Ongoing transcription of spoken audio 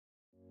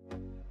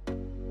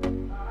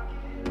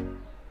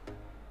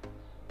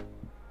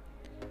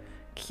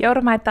Kia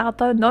ora mai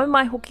tātou, nau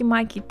mai hoki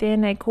mai ki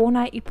tēnei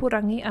kōnei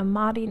ipurangi a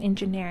Māori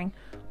Engineering.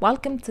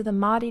 Welcome to the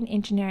Māori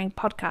Engineering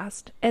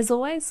podcast. As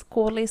always,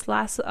 ko Les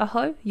Lasu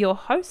Aho, your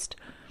host.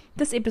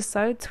 This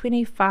episode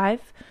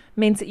 25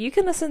 means that you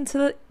can listen to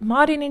the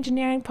Māori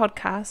Engineering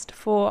podcast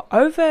for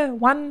over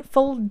one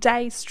full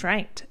day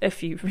straight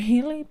if you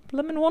really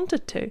blimmin'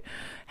 wanted to.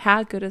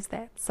 How good is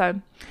that?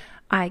 So,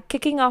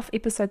 kicking off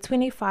episode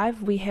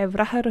 25, we have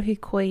Raharuhi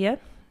Koia.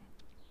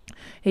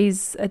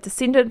 He's a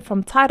descendant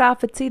from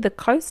Tairawhiti, the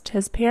coast.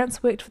 His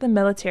parents worked for the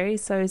military,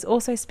 so he's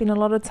also spent a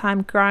lot of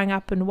time growing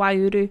up in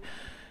Waiouru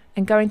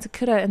and going to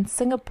kura in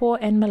Singapore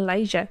and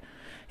Malaysia.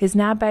 He's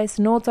now based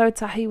in Ō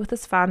Tautahi with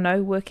his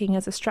whānau, working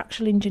as a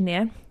structural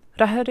engineer.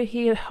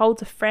 Raharuhi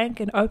holds a frank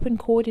and open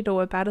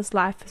kōrero about his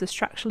life as a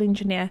structural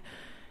engineer,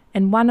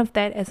 and one of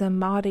that as a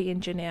Māori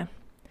engineer.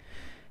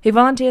 He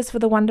volunteers for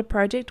the Wonder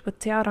Project with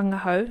Te Ao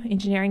Rangahau,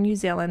 Engineering New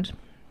Zealand.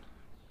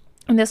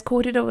 And this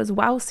kōrero is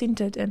well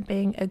centred in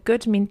being a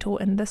good mentor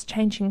in this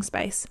changing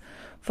space.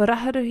 For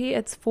Raharuhi,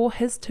 it's for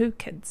his two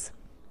kids.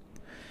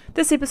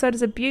 This episode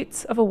is a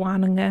beaut of a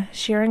wānanga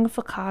sharing a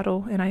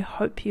whakaro, and I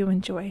hope you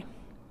enjoy.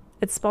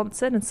 It's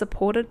sponsored and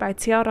supported by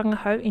Te Ao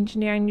Rangahau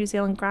Engineering New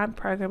Zealand Grant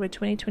Program in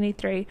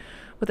 2023,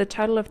 with a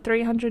total of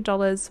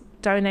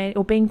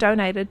 $300 being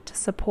donated to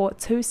support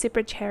two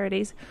separate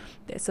charities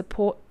that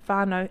support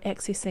whānau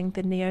accessing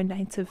the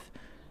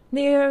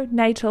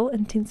neonatal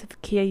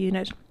intensive care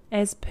unit,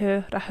 as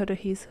per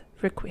Raharuhi's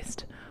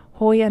request.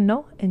 Hoi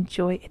anō,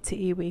 enjoy e te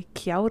iwi.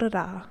 Kia ora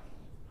rā.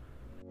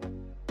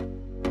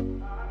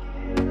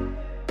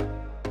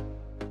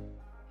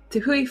 Te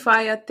hui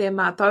whaia te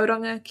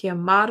mātauranga kia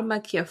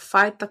mārama kia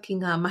whaitaki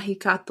ngā mahi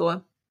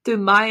katoa. Tu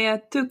maia,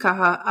 tu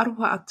kaha,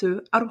 aroha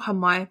atu, aroha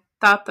mai,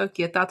 tātou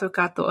kia tātou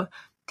katoa.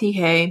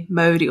 Tihei,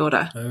 mauri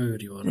ora.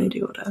 Mauri ora.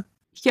 Mauri ora.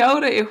 Kia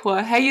ora e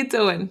hoa, how you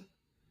doing?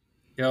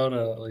 Kia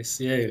ora,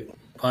 Alicia.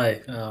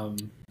 Pai,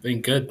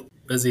 been good.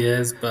 Busy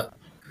as, but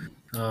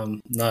no,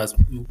 it's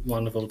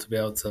wonderful to be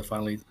able to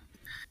finally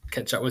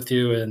catch up with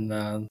you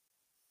and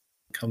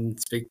come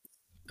speak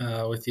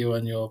with you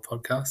on your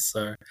podcast.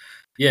 So,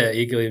 yeah,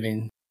 eagerly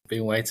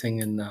been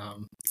waiting and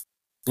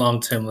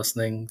long-term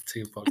listening to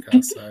your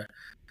podcast. So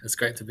it's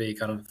great to be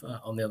kind of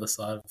on the other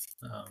side of,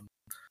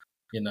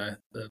 the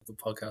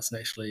podcast and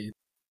actually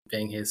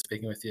being here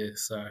speaking with you.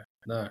 So,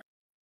 no,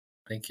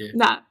 thank you.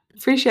 Nah,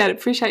 appreciate it.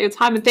 Appreciate your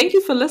time. And thank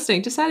you for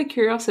listening. Just out of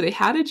curiosity,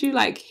 how did you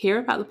hear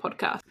about the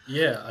podcast?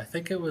 Yeah, I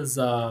think it was,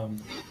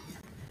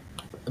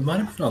 it might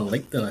have been on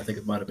LinkedIn, I think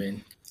it might have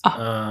been.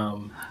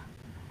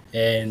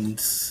 And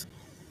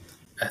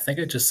I think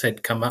it just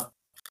had come up.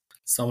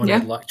 Someone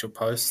had liked your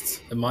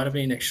posts. It might have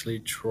been actually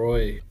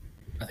Troy.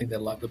 I think they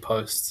liked the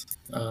post.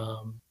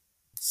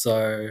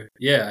 So,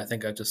 yeah, I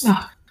think I just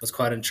was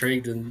quite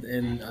intrigued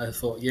and I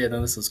thought,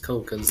 this is cool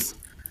because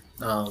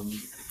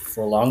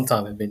for a long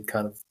time I've been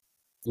kind of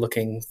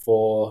looking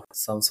for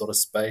some sort of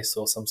space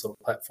or some sort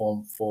of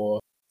platform for,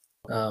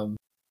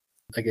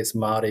 I guess,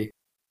 Māori,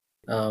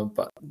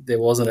 but there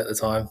wasn't at the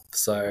time.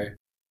 So,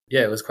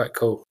 yeah, it was quite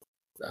cool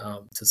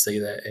to see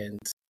that and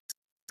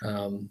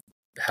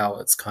how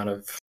it's kind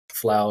of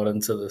flowered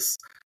into this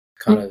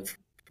kind of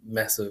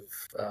massive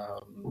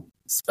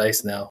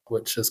space now,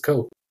 which is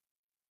cool.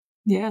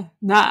 Yeah,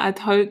 no, I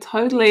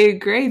totally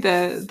agree.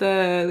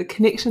 The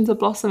connections are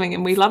blossoming,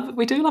 and we do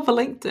love a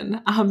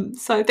LinkedIn.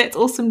 So that's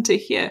awesome to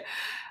hear.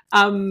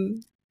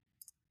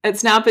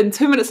 It's now been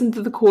 2 minutes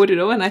into the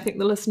kōrero, and I think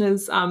the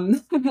listeners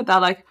they're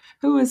like,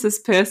 "Who is this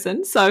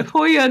person?" So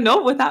hoi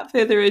anō, without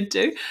further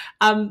ado,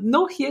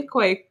 no hia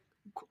koe,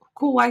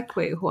 ko wai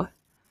koe hoa.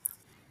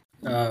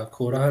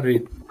 Ko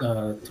Raharuhi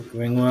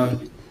tuku ingoa.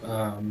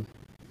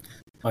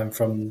 I'm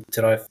from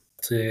Te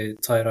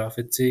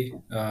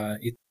Tairawhiti,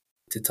 i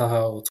te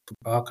taha o tuku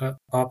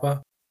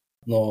Pāpā,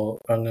 no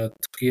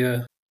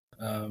Rangahau.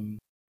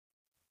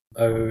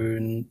 Au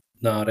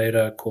nā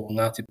reira ko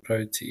Ngāti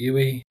Porou te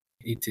iwi,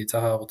 i te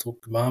taha o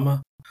tōku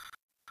māma,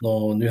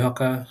 no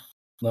Nuhaka,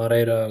 nā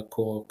reira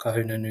ko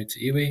kahununu te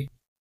iwi,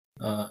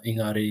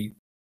 engari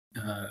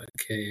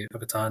ke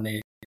whakatāne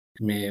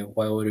me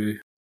Waiouru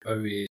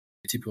au e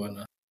tipu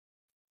ana.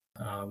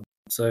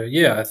 So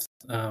yeah,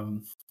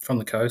 from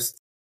the coast,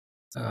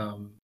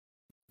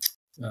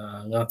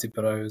 Ngāti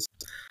Porou is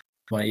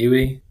my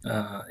iwi,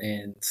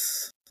 and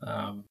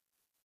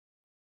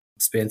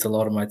spent a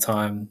lot of my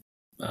time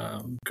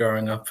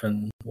growing up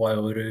in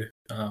Waiouru,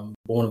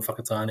 born in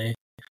Whakatane,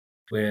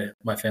 where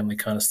my family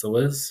kind of still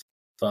is,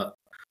 but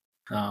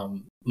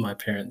my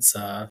parents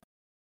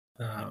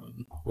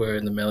were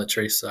in the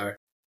military, so I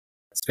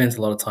spent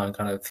a lot of time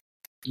kind of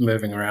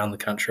moving around the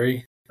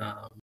country,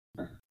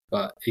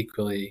 but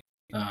equally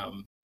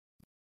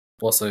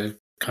also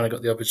kind of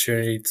got the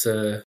opportunity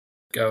to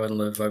go and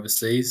live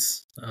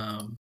overseas,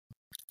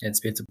 and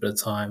spent a bit of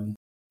time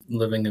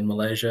living in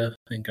Malaysia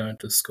and going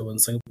to school in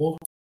Singapore.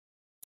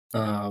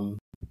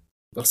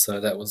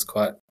 So that was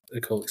quite a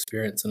cool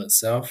experience in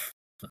itself,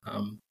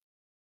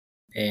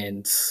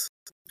 and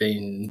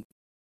been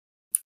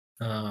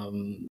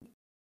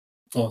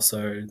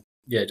also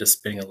just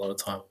spending a lot of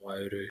time in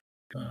Waiouru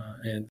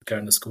and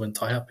going to school in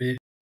Taihape,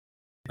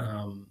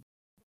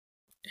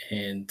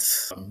 and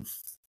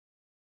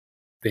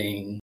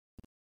being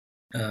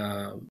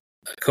a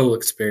cool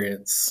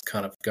experience,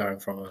 kind of going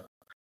from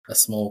a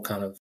small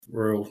kind of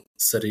rural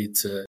city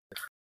to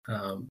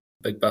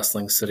big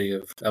bustling city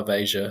of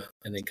Asia,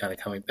 and then kind of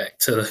coming back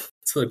to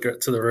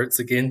the roots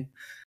again.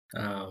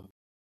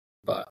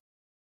 But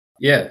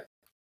yeah,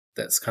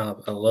 that's kind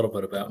of a little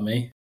bit about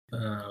me.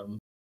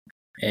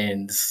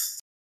 And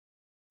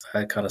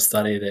I kind of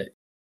studied at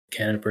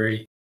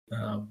Canterbury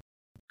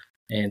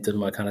and did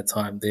my kind of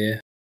time there.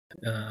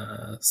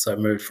 So I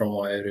moved from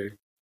Waioru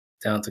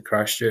down to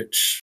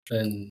Christchurch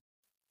in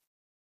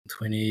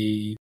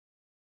 2011,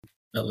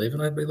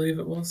 I believe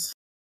it was.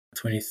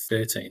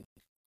 2013.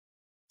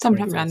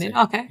 Sometime around then.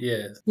 Okay.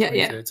 Yeah,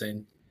 2013.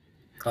 Yeah.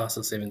 Class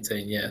of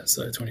 17, yeah,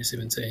 so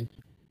 2017.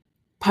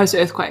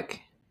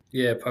 Post-earthquake.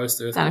 Yeah,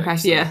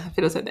 post-earthquake. Yeah, I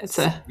feel like that's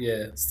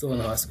Yeah, still in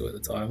high school at the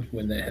time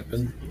when that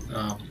happened.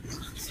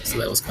 So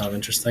that was kind of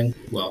interesting.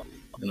 Well,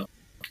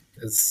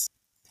 as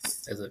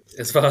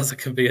far as it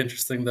can be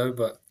interesting though,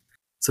 but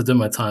so I did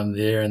my time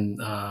there and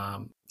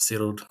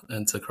settled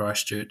into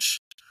Christchurch.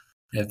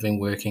 I've been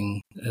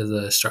working as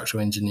a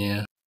structural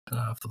engineer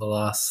for the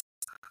last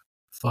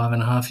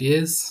 5.5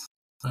 years,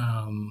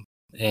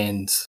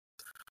 and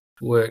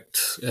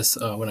worked as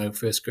when I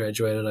first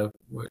graduated. I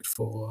worked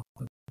for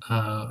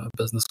a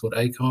business called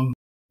ACOM,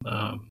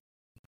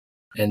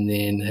 and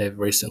then have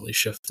recently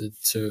shifted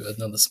to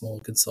another small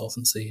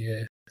consultancy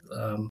here,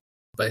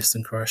 based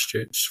in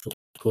Christchurch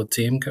called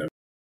TMCO.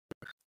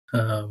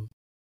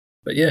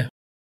 But yeah,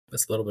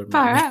 that's a little bit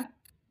about me.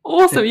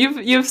 Awesome.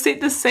 You've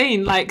set the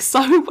scene like so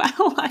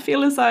well. I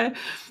feel as though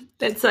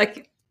that's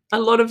like a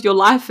lot of your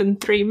life in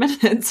 3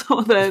 minutes,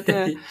 or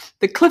the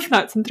cliff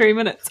notes in 3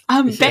 minutes.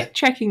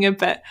 Backtracking a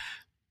bit,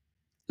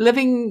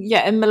 living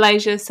in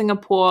Malaysia,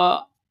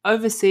 Singapore,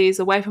 overseas,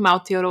 away from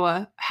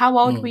Aotearoa. How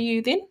old were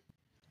you then?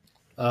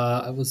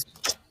 I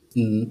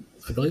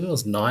believe I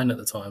was 9 at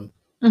the time,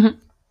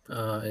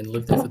 and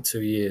lived there for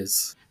 2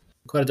 years.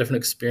 Quite a different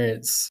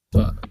experience,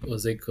 but it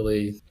was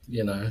equally,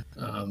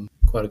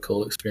 quite a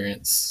cool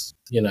experience.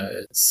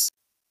 It's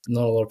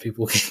not a lot of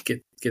people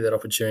get that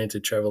opportunity to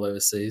travel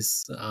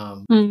overseas,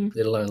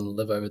 let alone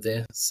live over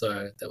there.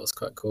 So that was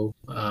quite cool.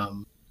 But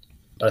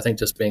I think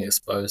just being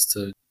exposed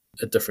to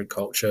a different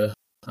culture,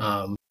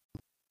 and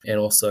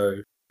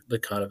also the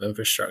kind of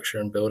infrastructure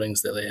and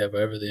buildings that they have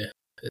over there,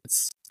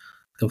 it's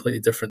completely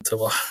different to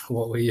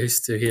what we're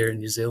used to here in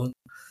New Zealand.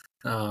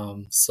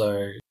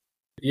 So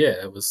yeah,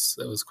 it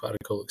was quite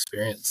a cool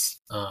experience.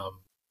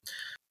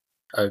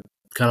 I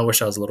kind of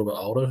wish I was a little bit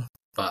older,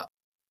 but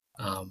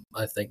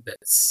I think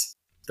that's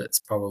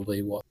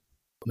probably what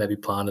maybe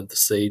planted the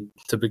seed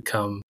to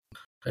become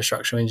a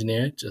structural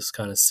engineer. Just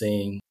kind of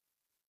seeing,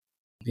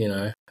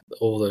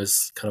 all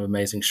those kind of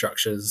amazing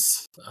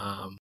structures,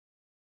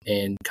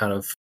 and kind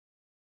of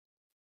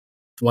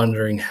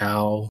wondering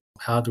how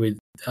do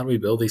we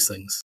build these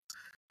things,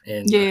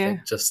 and I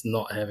think just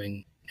not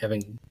having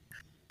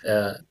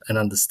an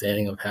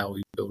understanding of how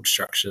we build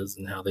structures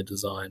and how they're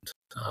designed.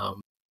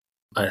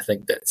 I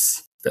think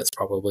that's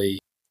probably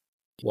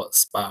what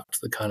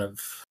sparked the kind of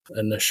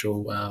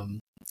initial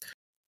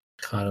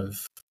kind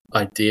of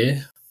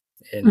idea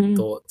and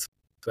thought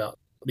about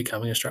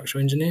becoming a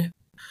structural engineer.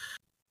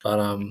 But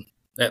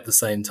at the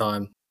same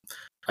time,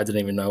 I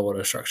didn't even know what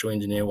a structural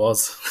engineer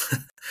was.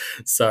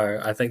 So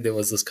I think there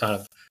was this kind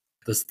of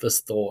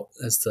this thought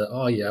as to,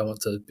 I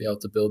want to be able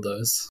to build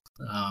those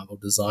or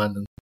design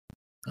them,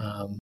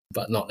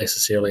 but not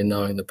necessarily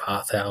knowing the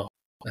path how.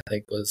 I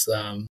think was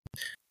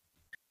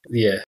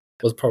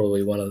was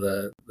probably one of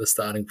the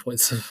starting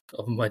points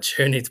of my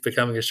journey to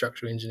becoming a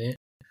structural engineer.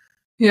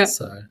 Yeah.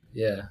 So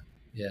yeah.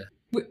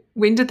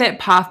 When did that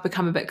path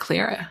become a bit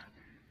clearer?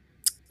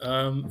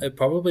 It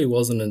probably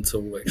wasn't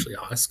until actually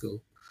high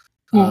school.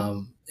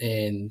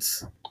 And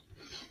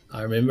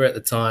I remember at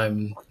the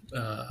time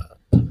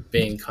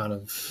being kind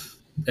of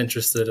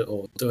interested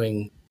or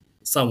doing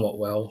somewhat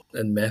well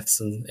in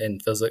maths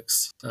and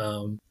physics.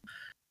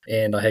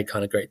 And I had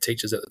kind of great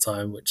teachers at the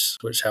time,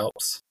 which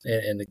helps,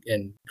 and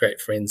great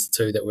friends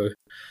too that were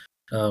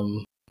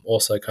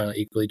also kind of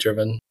equally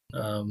driven.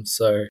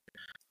 So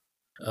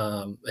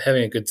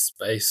having a good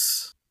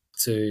space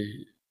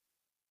to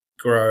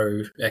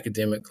grow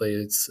academically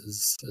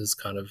is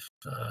kind of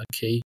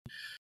key.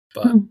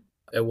 But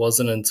it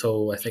wasn't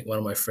until I think one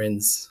of my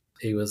friends,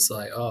 he was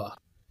like, I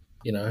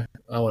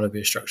want to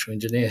be a structural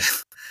engineer.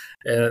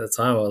 And at the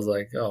time I was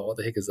like, what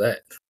the heck is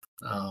that?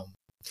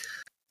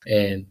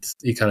 And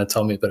he kind of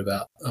told me a bit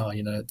about,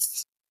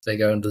 they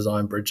go and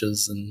design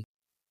bridges and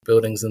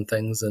buildings and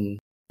things. And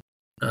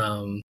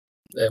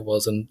it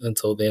wasn't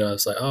until then I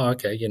was like,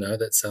 okay,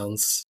 that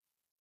sounds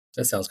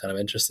kind of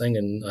interesting.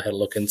 And I had a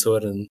look into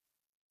it, and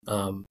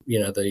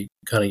they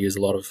kind of use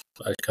a lot of,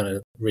 I kind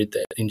of read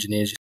that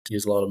engineers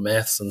use a lot of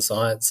maths and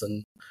science,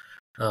 and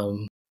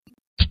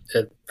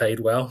it paid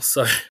well.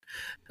 So,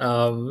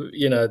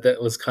 that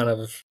was kind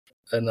of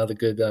another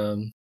good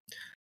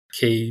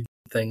key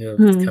thing of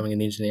becoming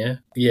an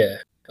engineer. Yeah,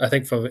 I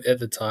think from at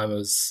the time, it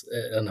was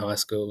in high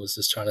school, I was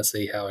just trying to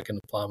see how I can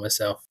apply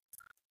myself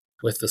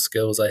with the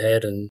skills I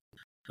had, and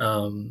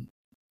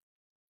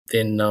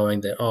then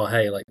knowing that, oh,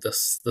 hey, like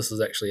this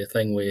is actually a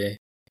thing where,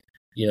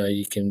 you know,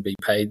 you can be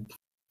paid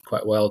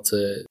quite well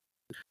to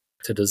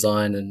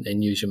design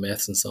and use your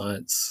maths and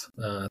science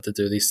to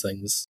do these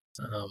things.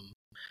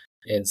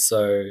 And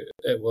so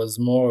it was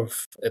more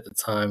of, at the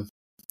time,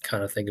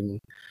 kind of thinking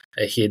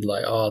ahead,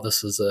 like, oh,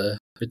 this is a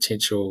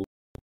potential,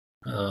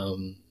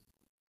 you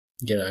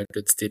know,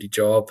 good steady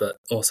job, but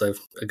also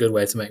a good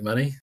way to make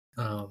money.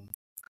 But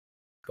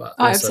also,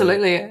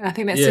 absolutely. I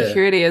think that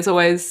security is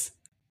always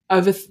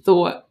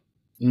overthought,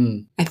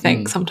 I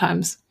think,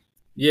 sometimes.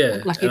 Yeah.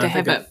 Like, lucky to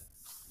have it.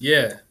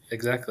 Yeah,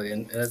 exactly.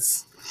 And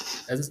it's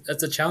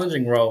a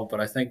challenging role, but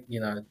I think, you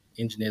know,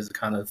 engineers are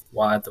kind of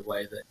wired the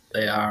way that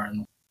they are,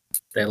 and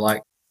they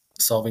like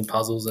solving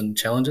puzzles and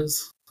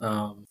challenges.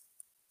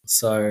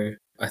 So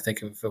I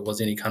think if it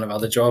was any kind of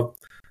other job,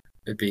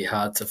 it'd be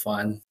hard to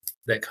find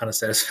that kind of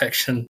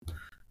satisfaction.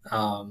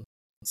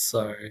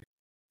 So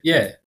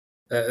yeah,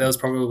 that was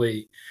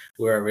probably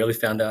where I really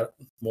found out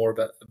more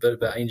a bit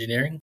about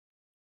engineering,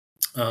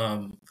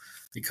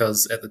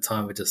 because at the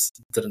time I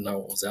just didn't know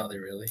what was out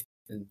there really,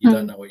 and you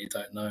don't know what you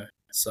don't know.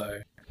 So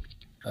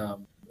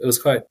it was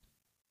quite,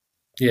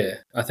 yeah,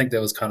 I think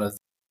that was kind of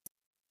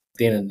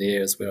then and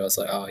there is where I was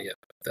like, oh yeah,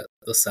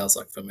 this sounds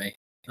like for me.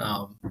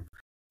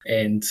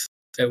 And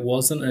it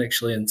wasn't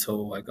actually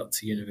until I got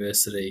to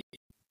university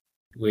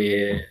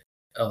where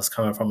I was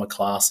coming from a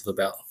class of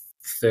about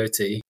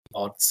 30,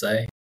 I'd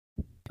say,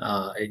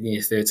 in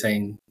year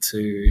 13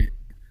 to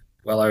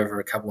well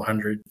over a couple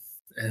hundred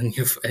in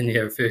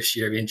your first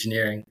year of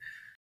engineering.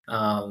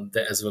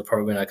 That is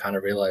probably when I kind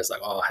of realized,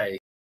 like, oh, hey,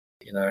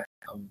 you know,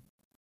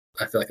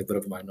 I feel like a bit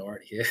of a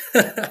minority here,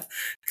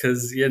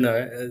 because, you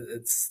know,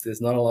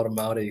 there's not a lot of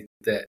Māori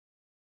that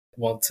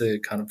want to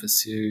kind of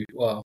pursue,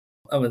 well,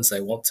 I wouldn't say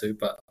want to,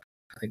 but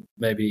I think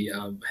maybe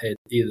had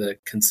either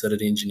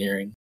considered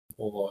engineering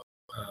or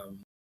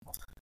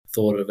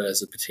thought of it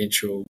as a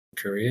potential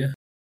career.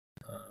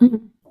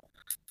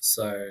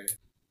 So,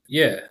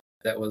 yeah,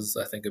 that was,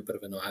 I think, a bit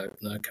of an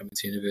eye-opener coming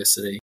to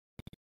university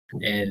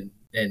and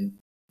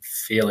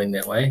feeling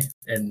that way.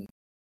 And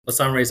for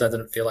some reason, I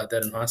didn't feel like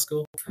that in high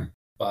school,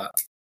 but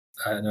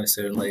I know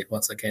certainly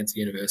once I came to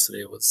university,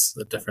 it was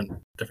a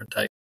different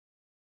take.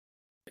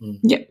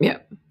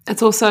 Yep.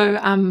 It's also,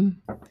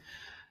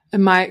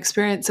 in my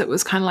experience, it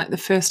was kind of like the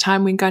first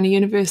time when going to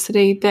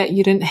university that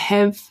you didn't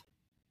have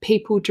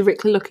people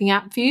directly looking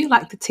out for you,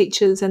 like the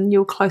teachers and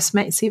your close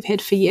mates you've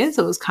had for years.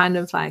 It was kind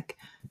of like,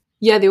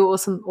 yeah, they were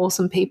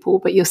awesome people,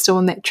 but you're still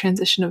in that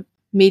transition of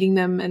meeting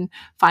them and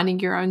finding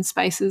your own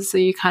spaces. So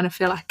you kind of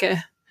feel like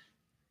a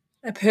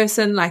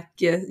person, like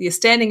you're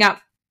standing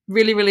up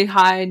really, really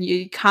high and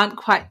you can't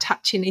quite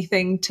touch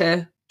anything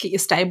to get you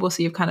stable.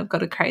 So you've kind of got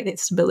to create that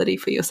stability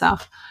for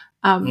yourself.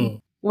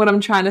 What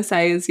I'm trying to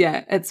say is,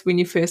 yeah, it's when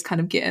you first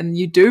kind of get in,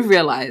 you do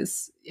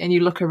realize and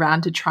you look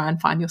around to try and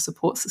find your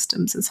support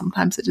systems, and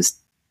sometimes it just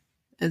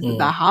is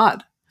that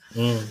hard.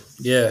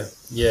 Yeah,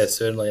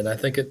 certainly. And I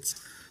think it's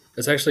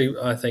actually,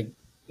 I think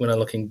when I'm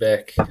looking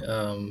back,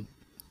 in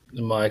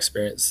my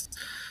experience,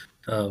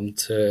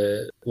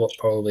 to what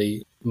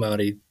probably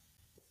Māori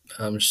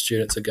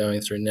students are going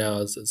through now,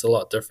 is it's a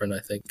lot different. I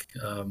think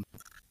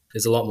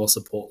there's a lot more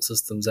support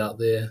systems out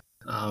there,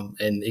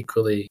 and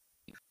equally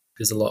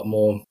there's a lot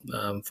more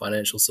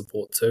financial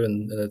support too,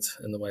 in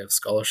the way of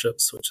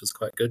scholarships, which is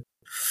quite good.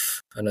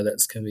 I know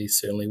that's can be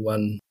certainly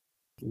one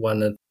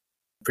a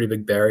pretty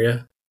big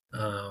barrier,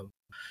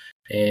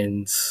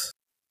 and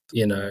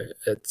you know,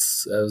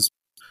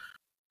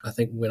 I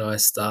think when I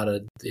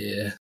started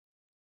there,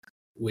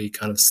 we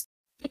kind of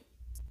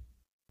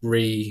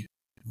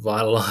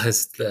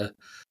revitalized the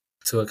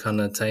Tua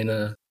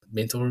Kanataina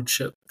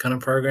mentorship kind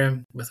of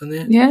program within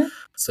there. Yeah.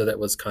 So that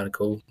was kind of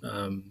cool.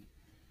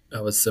 I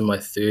was in my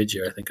third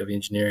year, I think, of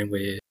engineering,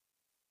 where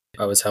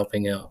I was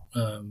helping out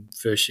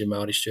first year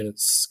Māori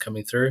students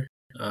coming through,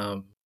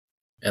 and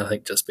I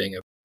think just being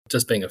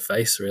a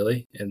face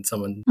really, and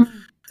someone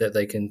that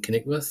they can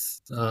connect with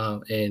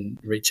and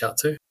reach out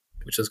to,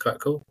 which is quite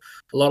cool.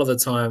 A lot of the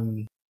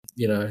time,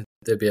 you know,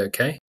 they'd be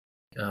okay,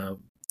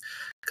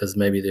 because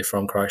maybe they're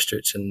from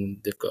Christchurch and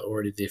they've got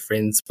already their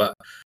friends, but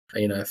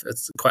you know,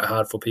 it's quite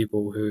hard for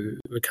people who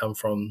come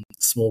from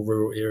small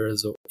rural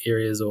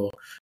areas or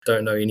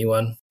don't know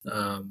anyone,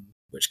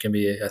 which can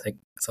be, I think,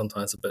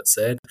 sometimes a bit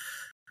sad,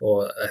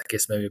 or I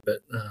guess maybe a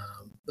bit,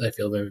 they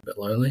feel maybe a bit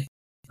lonely.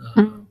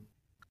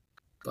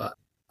 But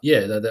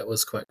yeah, that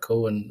was quite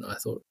cool, and I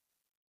thought,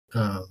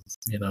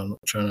 you know, I'm not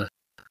trying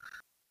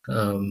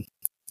to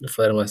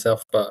flatter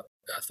myself, but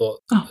I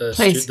thought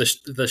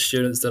the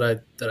students that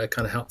I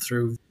kind of helped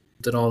through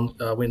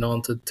went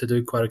on to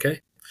do quite okay.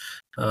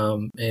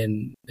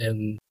 And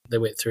they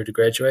went through to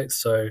graduate,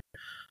 so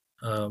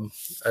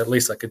at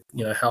least I could,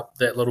 you know, help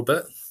that little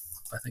bit.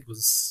 I think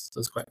was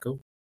quite cool.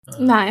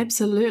 No,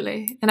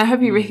 absolutely, and I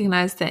hope you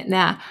recognise that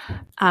now.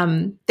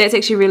 That's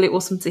actually really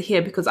awesome to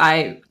hear, because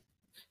I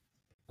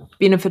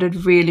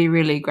benefited really,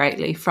 really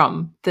greatly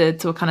from the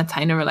Tuakana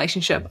Taina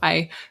relationship.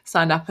 I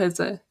signed up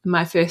as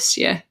my first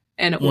year,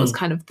 and it was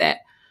kind of that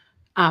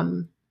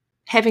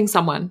having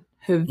someone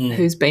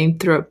who's been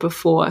through it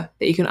before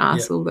that you can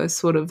ask all those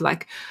sort of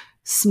like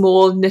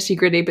small nitty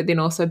gritty, but then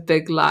also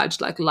big, large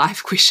like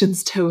life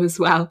questions too as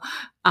well.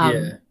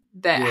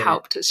 That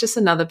helped. It's just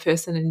another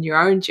person in your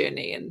own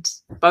journey, and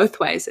both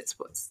ways. It's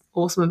what's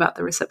awesome about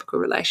the reciprocal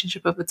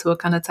relationship of a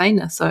tuakana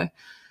taina. So,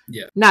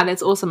 no,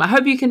 that's awesome. I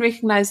hope you can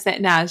recognise that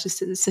now, as just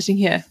sitting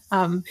here,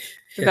 the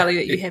value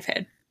that you have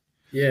had.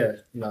 Yeah,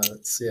 no,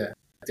 it's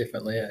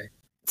definitely.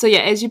 So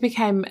as you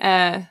became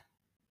a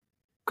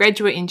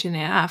graduate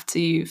engineer after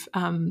you've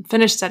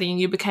finished studying,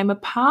 you became a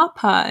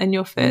pāpā in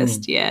your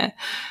first year.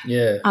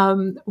 Yeah.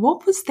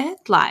 What was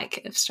that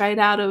like? Straight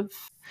out of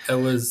It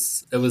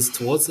was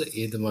towards the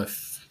end of my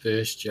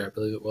first year, I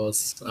believe it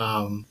was.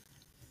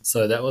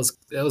 So that was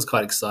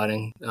quite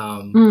exciting.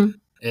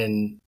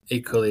 And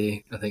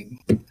equally, I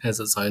think has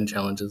its own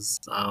challenges.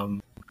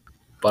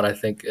 But I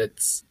think it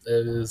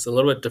was a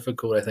little bit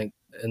difficult, I think,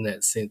 in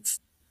that sense,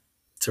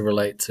 to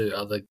relate to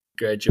other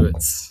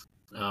graduates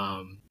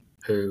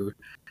who,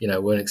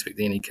 weren't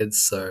expecting any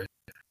kids. So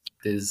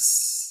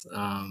there's,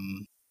 I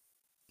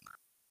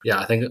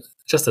think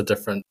just a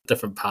different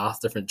path,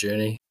 different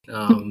journey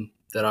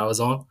that I was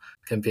on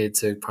compared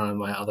to probably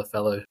my other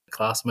fellow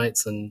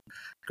classmates and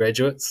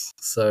graduates.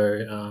 So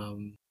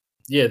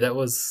that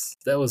was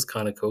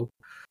kind of cool.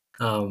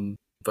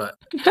 But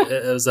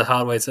it was a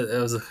hard way it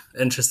was an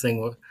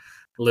interesting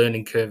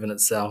learning curve in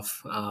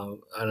itself.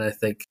 And I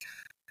think,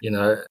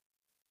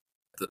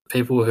 the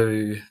people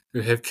who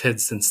have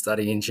kids and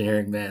study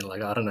engineering, man,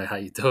 like, I don't know how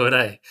you do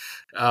it,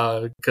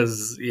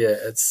 because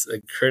it's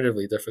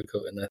incredibly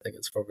difficult, and I think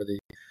it's probably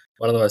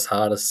one of the most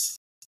hardest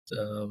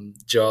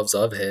jobs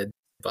I've had,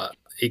 but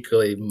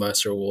equally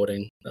most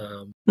rewarding.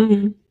 And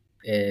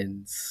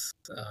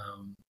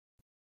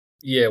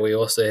we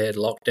also had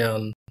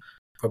lockdown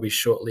probably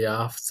shortly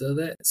after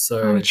that,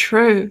 so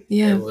true,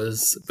 it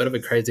was a bit of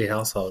a crazy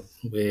household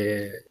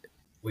where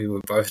we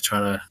were both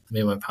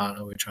me and my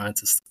partner were trying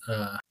to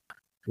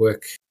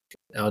work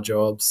our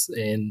jobs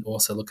and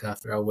also look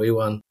after our wee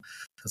one,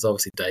 because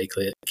obviously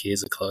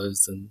cares are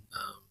closed, and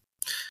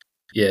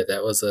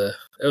that was it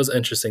was an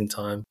interesting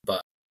time.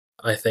 But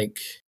I think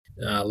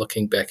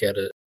looking back at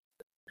it,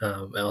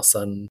 our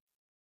son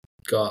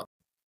got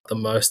the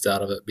most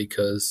out of it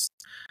because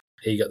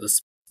he got to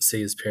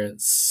see his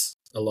parents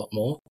a lot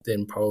more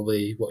than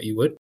probably what you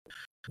would,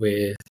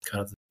 where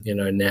kind of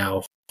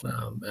now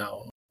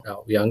our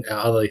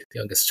other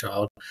youngest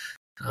child,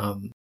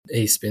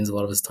 he spends a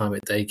lot of his time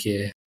at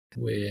daycare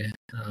where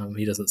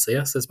he doesn't see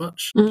us as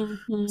much.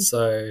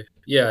 So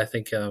I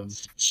think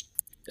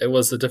it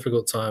was a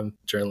difficult time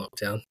during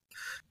lockdown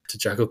to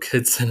juggle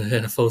kids and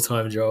a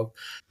full-time job,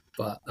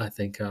 but I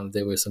think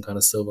there were some kind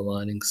of silver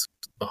linings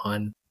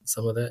behind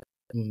some of that.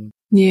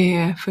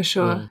 Yeah, for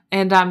sure.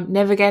 And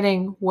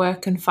navigating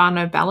work and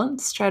whānau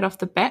balance straight off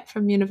the bat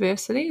from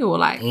university, or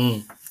like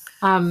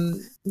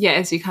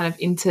as you kind of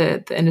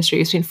enter the industry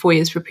you spent 4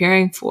 years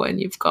preparing for, and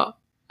you've got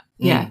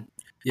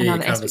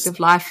another aspect of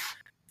life.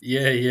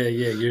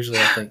 Usually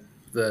I think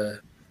the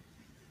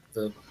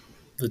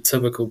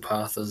typical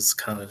path is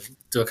kind of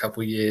do a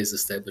couple of years,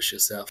 establish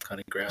yourself,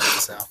 kind of ground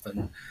yourself,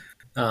 and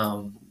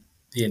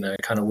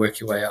kind of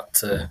work your way up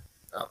the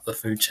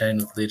food chain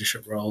with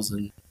leadership roles,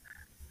 and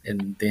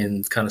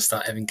then kind of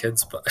start having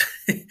kids. But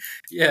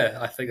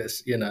I think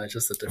it's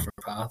just a different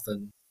path,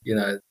 and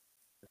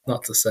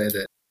not to say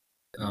that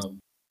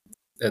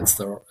it's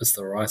the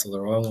right or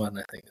the wrong one.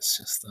 I think it's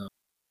just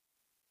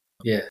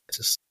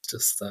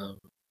just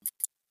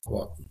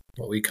what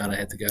we kind of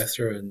had to go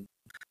through, and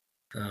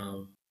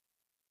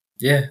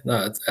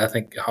I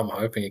think I'm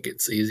hoping it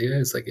gets easier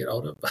as I get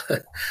older,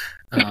 but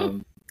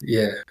we'll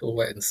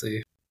wait and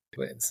see.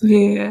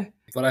 Yeah,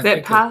 but I that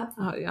think part.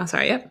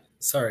 Sorry. Yep.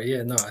 Sorry.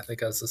 Yeah. No. I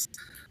think I was just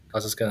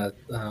gonna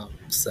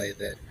say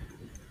that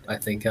I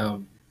think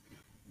kind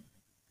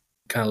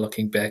of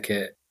looking back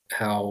at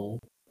how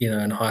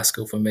in high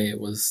school for me it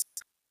was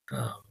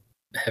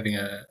having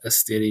a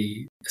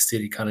steady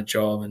kind of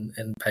job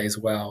and pays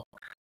well.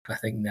 I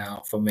think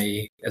now for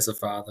me as a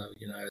father,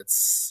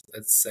 it's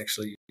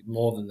actually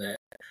more than that.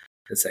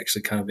 It's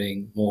actually kind of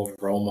being more of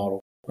a role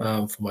model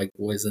for my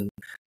boys, and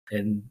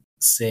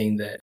seeing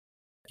that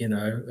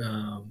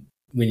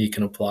when you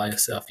can apply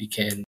yourself, you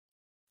can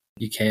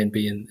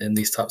be in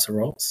these types of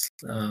roles,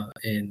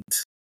 and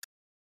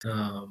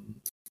I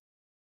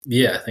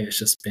think it's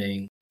just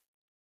being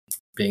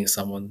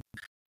someone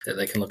that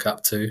they can look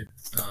up to,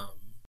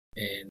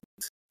 and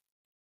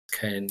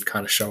can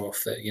kind of show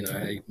off that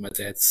hey, my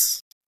dad's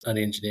an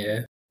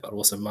engineer but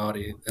also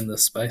Māori in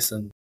this space,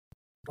 and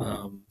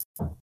I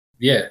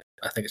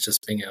think it's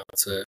just being able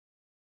to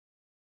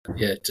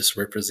just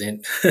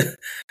represent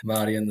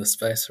Māori in this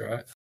space,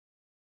 right?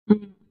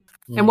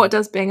 And what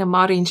does being a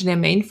Māori engineer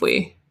mean for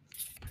you?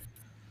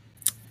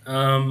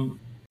 I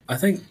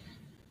think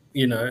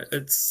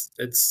it's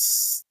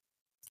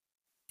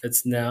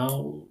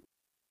now,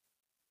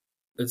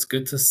 it's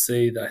good to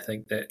see that I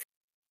think that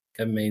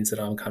it means that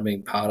I'm kind of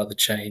being part of the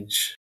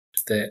change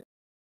that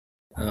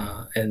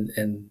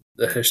and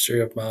the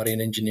history of Māori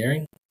and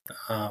engineering.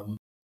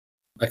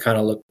 I kind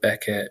of look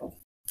back at,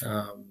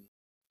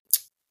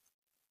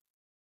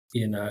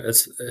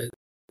 it's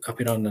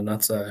Apirana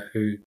Nanata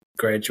who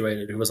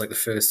graduated, who was like the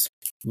first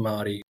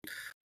Māori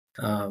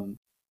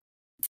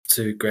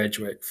to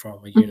graduate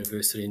from a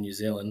university in New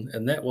Zealand,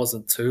 and that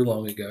wasn't too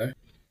long ago.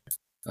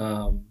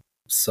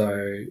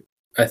 So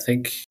I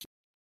think,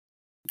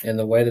 and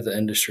the way that the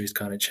industry is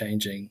kind of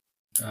changing,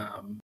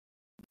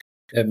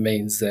 it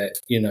means that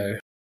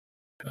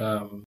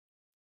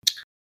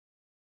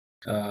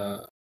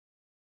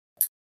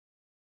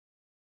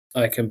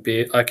I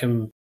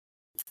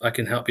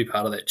can help be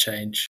part of that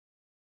change,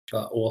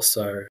 but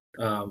also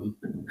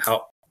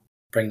help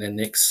bring the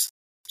next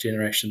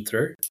generation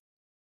through.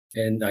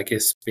 And I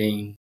guess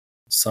being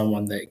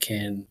someone that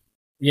can,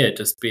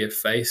 just be a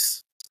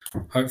face.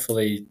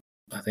 Hopefully,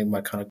 I think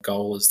my kind of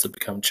goal is to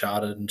become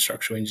chartered in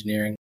structural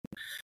engineering,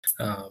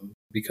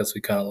 because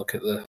we kind of look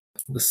at the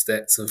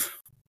stats of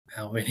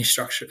how many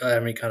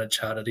kind of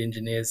chartered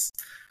engineers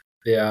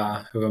there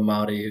are who are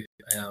Māori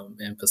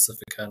and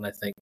Pacifica, and I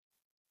think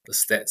the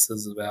stats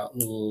is about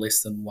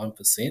less than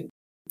 1%.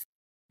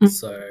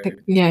 So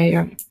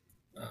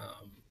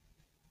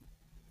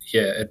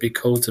it'd be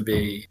cool to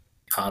be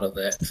part of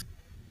that.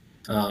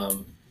 I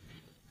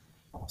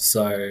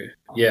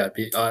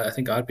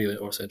think I'd be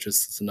also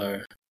interested to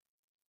know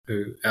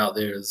who out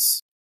there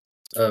is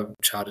a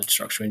chartered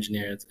structural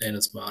engineer and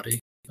is Māori.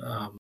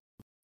 I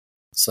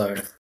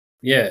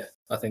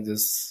think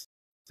there's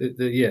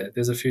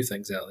a few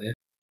things out there,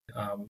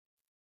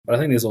 but I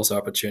think there's also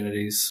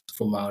opportunities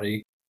for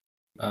Māori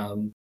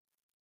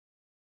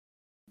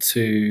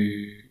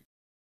to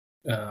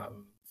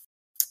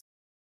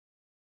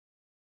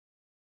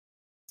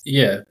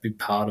be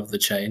part of the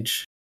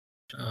change,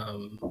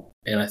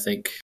 and I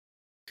think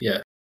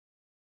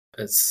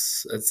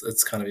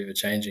it's kind of ever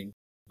changing,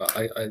 but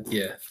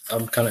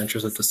I'm kind of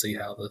interested to see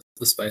how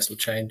the space will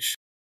change.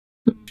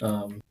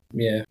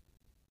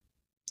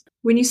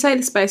 When you say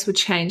the space would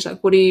change,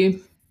 like, what do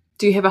you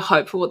have a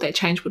hope for what that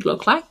change would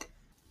look like?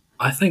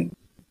 I think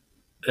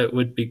it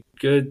would be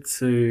good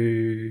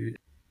to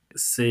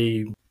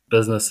see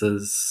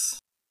businesses,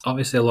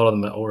 obviously a lot of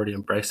them are already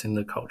embracing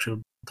the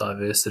cultural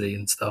diversity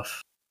and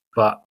stuff,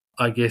 but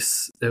I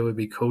guess it would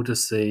be cool to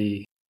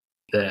see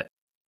that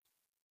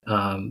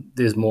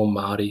there's more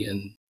Māori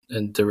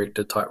in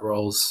director type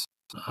roles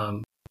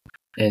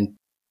and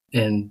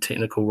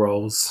technical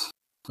roles,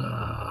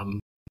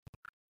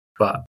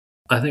 but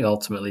I think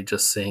ultimately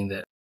just seeing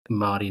that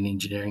Māori in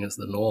engineering is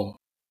the norm,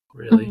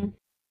 really.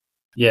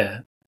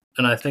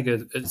 And I think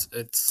it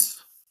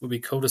would be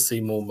cool to see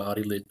more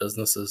Māori-led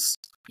businesses,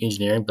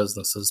 engineering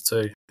businesses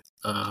too,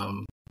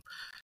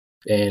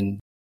 and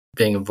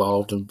being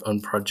involved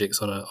on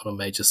projects on a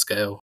major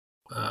scale.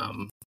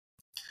 There's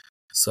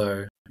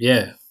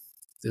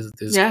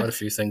quite a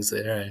few things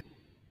there. Eh?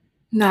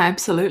 No,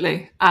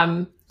 absolutely.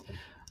 I'm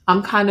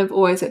kind of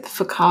always at the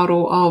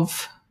whakaaro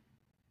of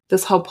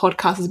this whole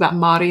podcast is about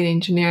Māori and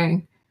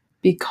engineering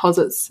because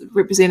it's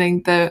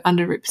representing the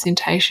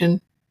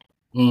underrepresentation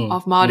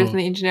of Māori in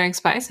the engineering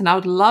space, and I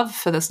would love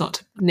for this not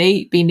to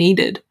be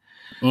needed,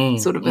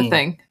 sort of a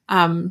thing.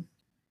 I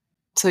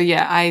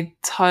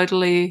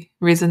totally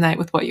resonate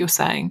with what you're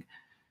saying,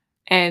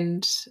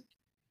 and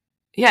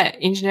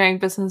engineering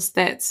business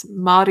that's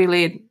Māori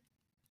led,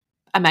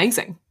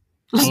 amazing.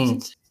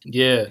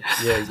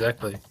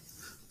 Exactly.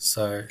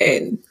 So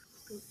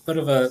bit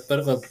of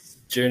a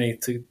journey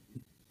to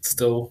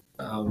still,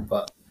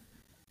 but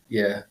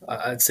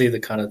I'd see the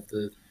kind of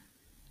the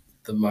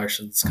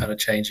motions kind of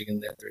changing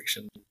in that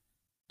direction.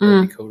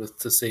 It'd be cool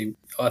to see.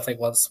 I think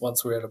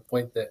once we're at a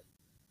point that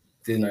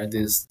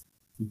there's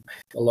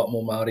a lot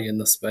more Māori in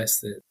the space,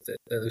 that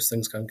those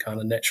things can kind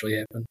of naturally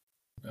happen.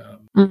 But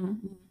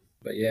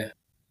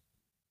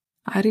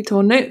Airi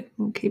tōnu,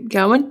 we'll keep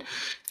going.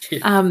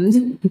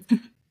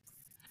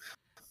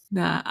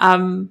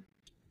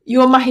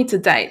 Your mahi to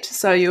date,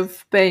 so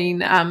you've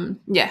been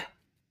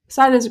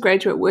started as a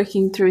graduate,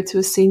 working through to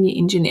a senior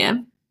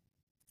engineer.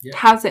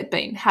 How's that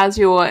been? How's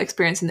your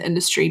experience in the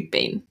industry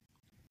been?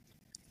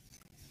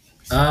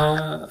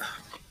 I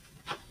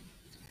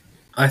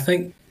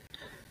think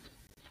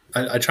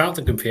I try not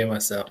to compare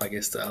myself, I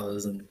guess, to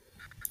others, and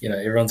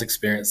everyone's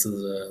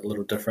experiences are a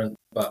little different,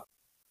 but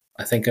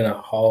I think in a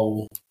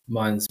whole,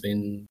 mine's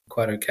been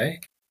quite okay,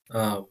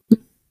 and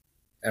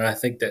I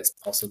think that's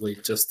possibly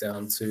just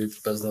down to the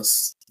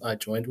business I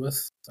joined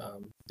with.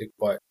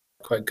 They're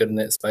quite good in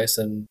that space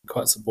and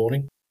quite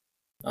supporting,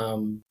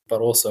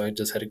 but also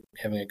just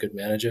having a good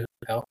manager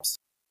helps.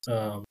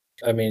 I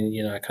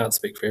can't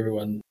speak for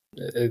everyone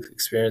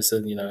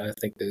experiencing. I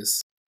think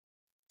there's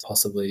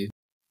possibly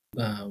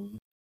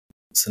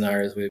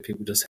scenarios where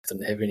people just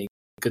don't have any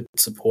good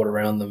support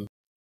around them,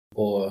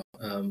 or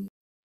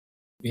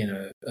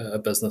a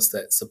business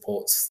that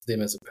supports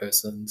them as a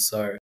person.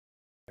 So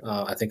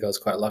I think I was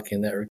quite lucky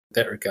in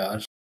that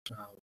regard.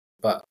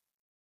 But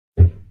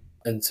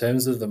in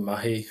terms of the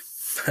mahi,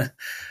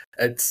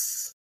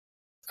 it's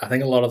I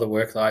think a lot of the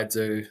work that I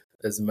do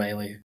is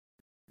mainly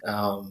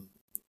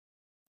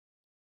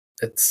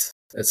it's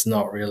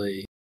not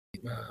really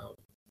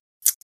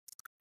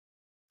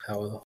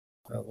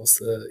what's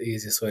the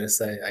easiest way to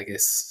say it? I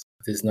guess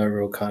there's no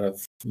real kind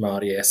of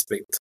Māori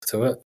aspect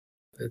to it.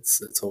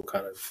 It's all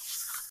kind of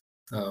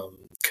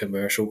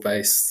commercial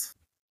based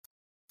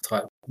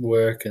type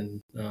work, and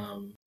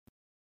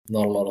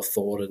not a lot of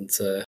thought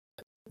into.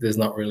 There's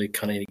not really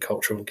kind of any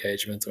cultural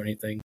engagement or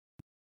anything.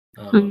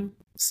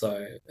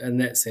 So in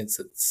that sense,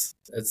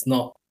 it's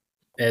not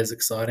as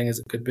exciting as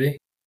it could be.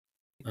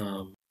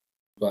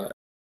 But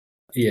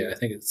yeah, I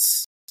think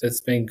it's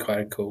been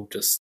quite cool.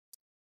 Just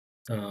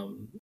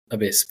I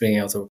guess being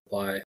able to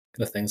apply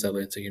the things I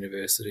learned at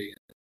university.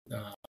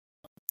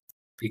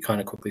 You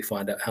kind of quickly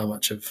find out how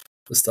much of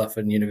the stuff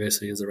in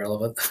university is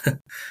irrelevant.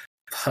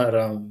 But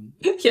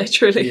yeah,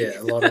 truly.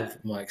 Yeah, a lot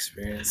of my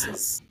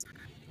experiences.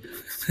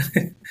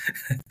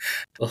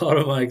 A lot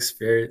of my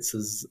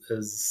experiences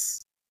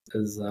is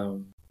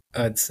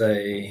I'd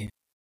say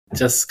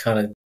just kind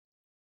of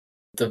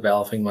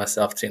developing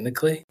myself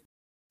technically,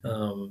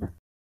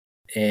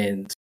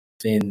 and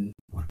then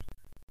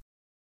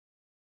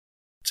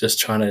just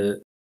trying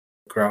to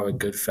grow a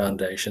good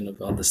foundation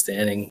of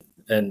understanding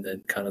and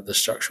kind of the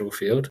structural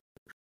field.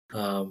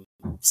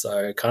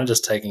 So kind of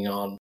just taking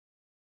on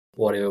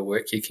whatever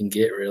work you can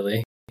get,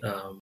 really.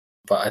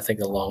 But I think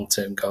a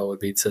long-term goal would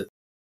be to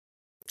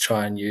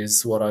try and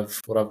use what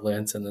I've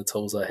learned and the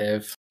tools I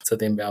have to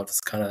then be able to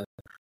kind of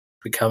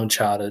become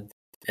chartered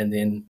and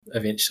then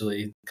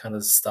eventually kind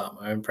of start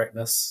my own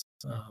practice.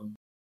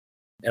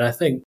 And I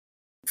think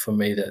for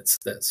me that's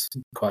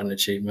quite an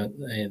achievement,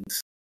 and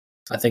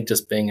I think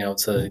just being able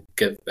to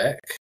give back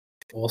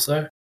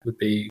also would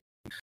be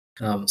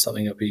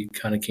something I'd be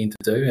kind of keen to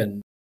do,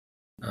 and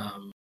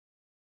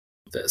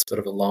that's a bit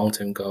of a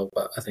long-term goal,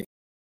 but I think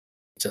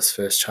just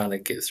first trying to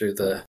get through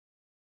the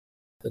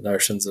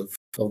notions of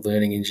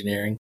learning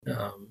engineering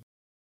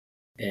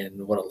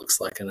and what it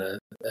looks like in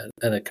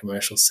a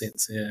commercial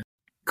sense. Yeah.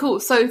 Cool.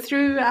 So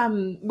through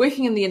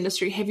working in the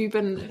industry, have you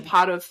been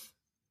part of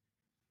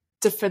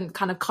different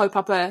kind of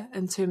kaupapa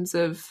in terms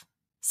of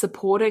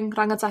supporting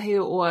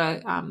rangatahi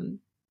or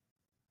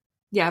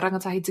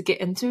rangatahi to get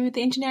into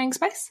the engineering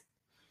space?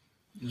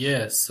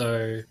 Yeah,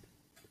 so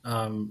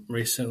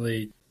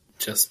recently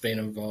just been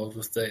involved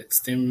with that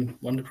STEM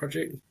Wonder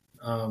Project,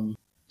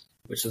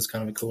 which is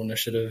kind of a cool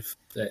initiative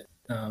that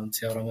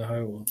Te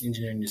Rangahau or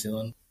Engineering New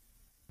Zealand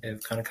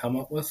have kind of come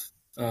up with.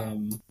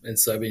 And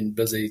so I've been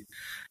busy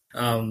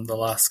the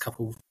last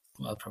couple,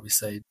 I'd probably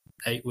say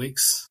 8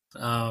 weeks,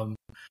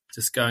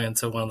 just going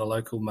into one of the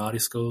local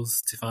Māori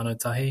schools, Te Whānau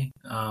Tahi.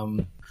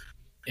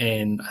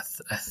 And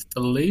I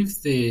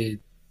believe they're,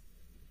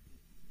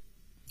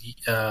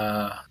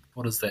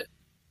 what is that?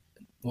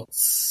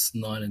 What's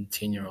 9 and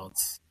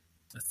 10-year-olds?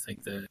 I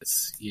think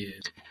that's,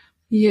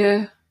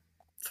 Yeah.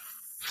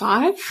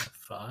 5?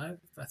 5,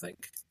 I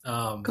think.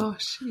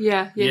 Gosh,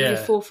 yeah,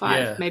 4,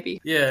 5,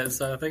 maybe. Yeah,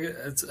 so I think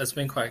it's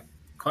been quite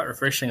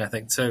refreshing, I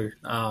think, too.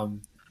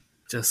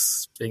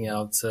 Just being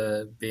able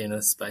to be in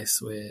a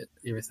space where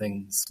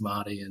everything's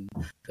Māori and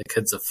the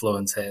kids are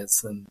fluent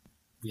as, and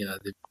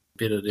they're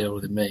better deal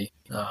than me.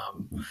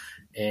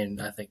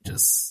 And I think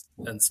just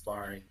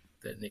inspiring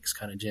that next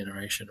kind of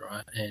generation,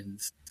 right? And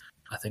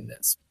I think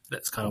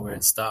that's kind of where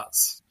it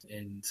starts.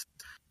 And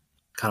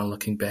kind of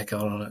looking back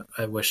on it,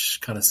 I wish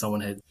kind of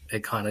someone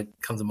had kind of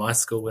come to my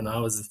school when I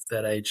was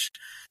that age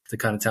to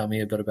kind of tell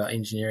me a bit about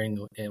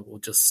engineering or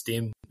just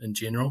STEM in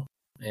general,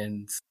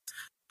 and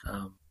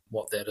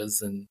what that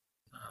is, and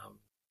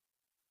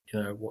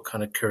what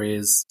kind of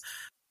careers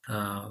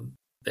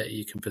that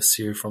you can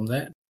pursue from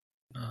that.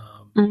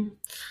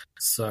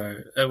 So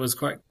it was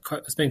quite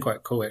it's been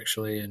quite cool,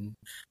 actually, and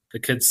the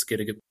kids get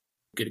a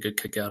good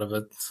kick out of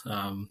it.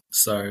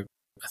 So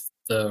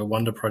the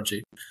Wonder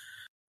Project,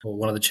 or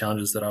one of the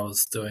challenges that I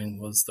was doing,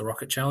 was the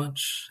rocket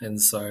challenge,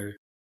 and so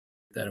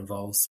that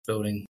involves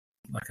building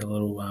like a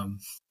little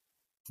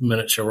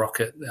miniature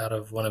rocket out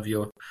of one of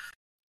your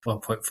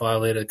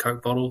 1.5 litre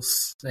Coke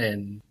bottles,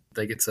 and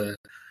they get to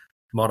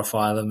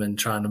modify them and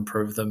try and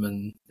improve them,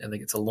 and they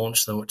get to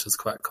launch them, which is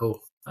quite cool.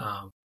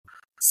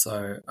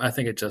 So I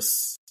think it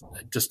just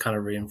kind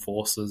of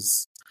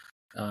reinforces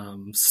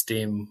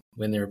STEM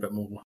when they're a bit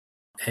more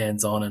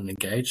hands-on and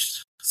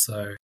engaged.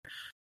 So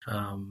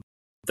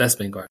that's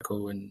been quite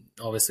cool, and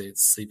obviously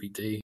it's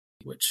CPD,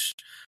 which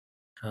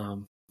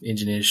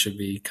engineers should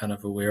be kind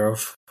of aware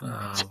of.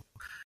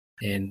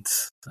 And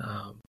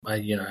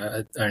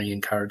I only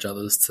encourage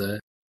others to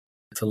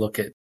look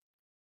at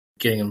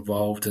getting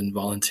involved and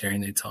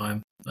volunteering their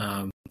time.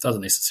 It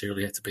doesn't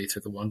necessarily have to be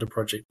through the Wonder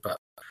Project, but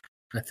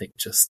I think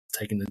just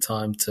taking the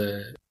time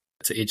to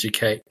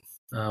educate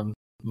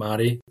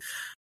Māori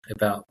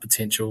about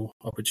potential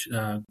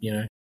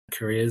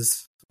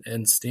careers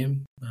in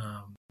STEM,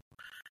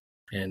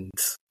 and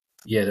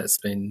that's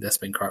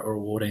been quite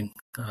rewarding.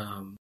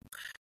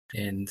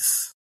 And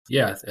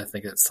yeah, I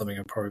think that's something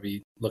I'll probably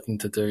be looking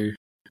to do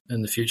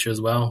in the future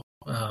as well.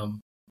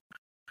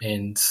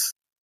 And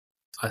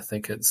I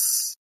think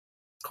it's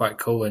quite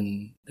cool,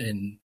 and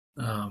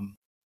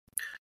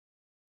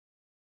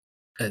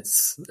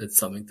it's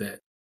something that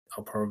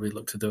I'll probably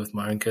look to do with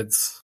my own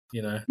kids.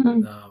 Have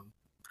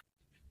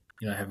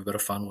a bit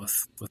of fun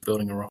with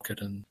building a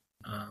rocket and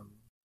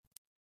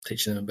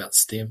teaching them about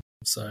STEM.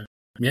 So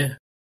yeah,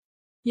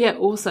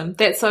 awesome.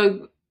 That's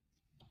so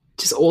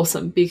just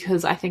awesome,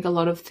 because I think a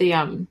lot of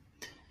the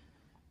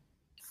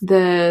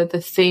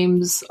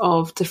themes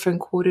of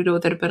different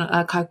kōrero that have been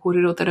kai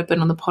kōrero that have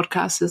been on the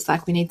podcast is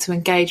like we need to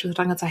engage with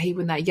rangatahi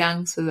when they're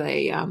young, so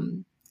they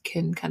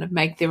can kind of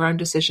make their own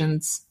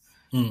decisions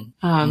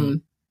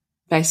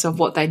based on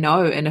what they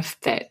know. And if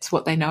that's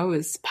what they know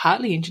is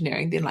partly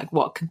engineering, then like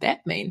what could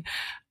that mean?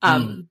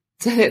 So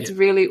that's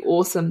really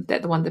awesome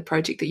that the Wonder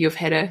Project that you've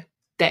had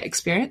that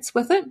experience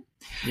with it.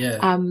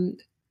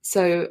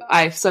 So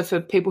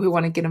for people who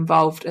want to get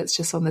involved, it's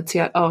just on the Te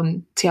Ao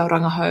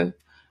Rangahau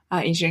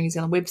Engineering New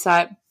Zealand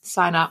website.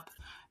 Sign up,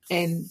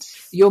 and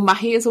your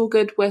mahi is all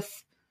good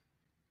with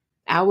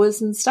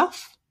hours and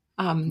stuff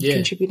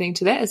contributing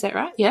to that. Is that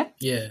right? Yeah.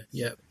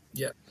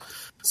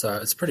 So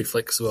it's pretty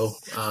flexible.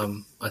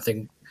 I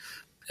think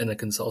in a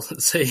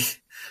consultancy,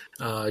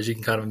 as you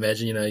can kind of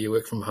imagine, you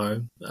work from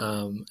home,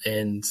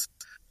 and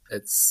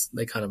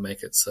they kind of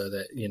make it so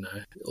that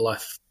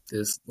life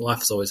is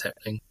always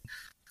happening.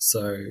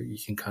 So you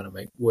can kind of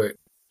make work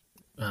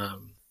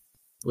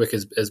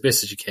as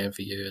best as you can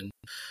for you, and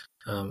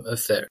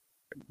if that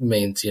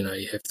means you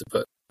have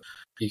to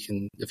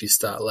if you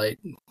start late,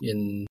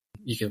 you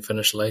can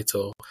finish late,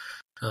 or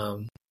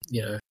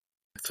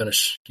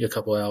finish your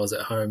couple of hours at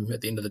home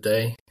at the end of the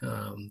day,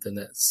 then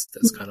that's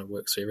kind of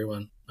works for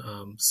everyone.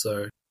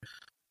 So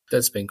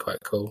that's been quite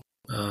cool.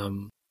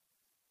 The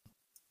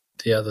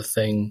other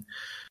thing,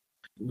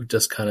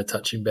 just kind of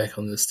touching back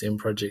on the STEM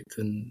project,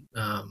 and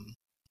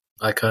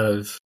I kind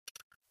of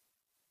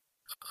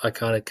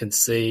can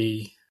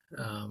see,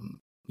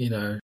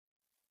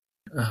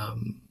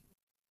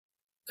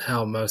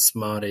 how most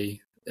Māori,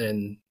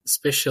 and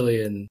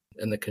especially in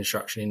the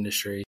construction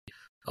industry,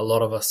 a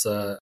lot of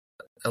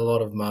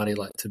Māori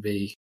like to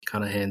be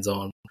kind of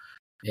hands-on,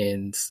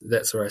 and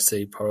that's where I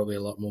see probably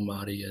a lot more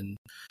Māori in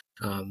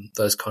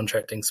those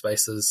contracting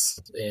spaces,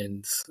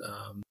 and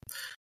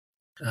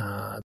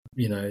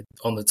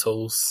on the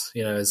tools,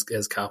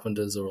 as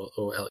carpenters or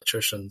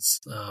electricians.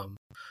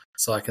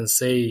 So I can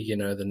see,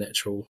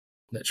 the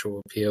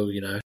natural appeal,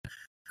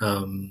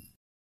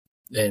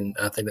 and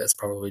I think that's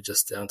probably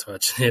just down to our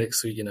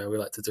genetics. We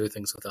like to do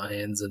things with our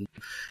hands and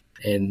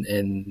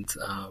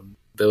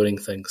building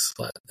things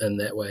like in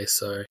that way.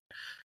 So,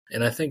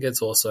 and I think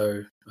it's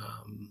also,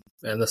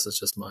 and this is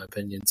just my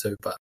opinion too,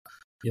 but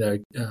a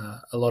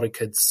lot of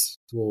kids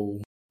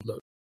will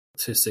look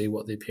to see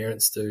what their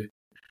parents do,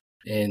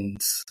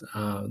 and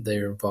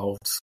they're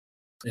involved,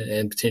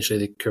 and potentially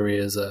their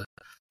careers are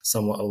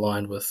somewhat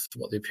aligned with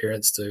what their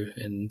parents do.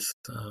 And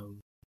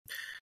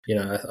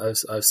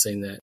I've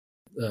seen that,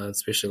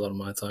 especially a lot of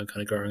my time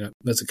kind of growing up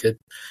as a kid.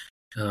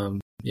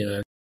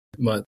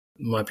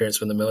 My parents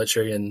were in the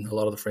military, and a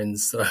lot of the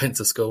friends that I went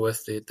to school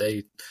with,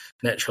 they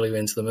naturally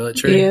went to the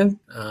military.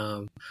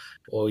 I've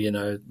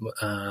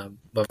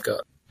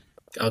got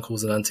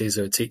uncles and aunties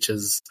who are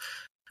teachers,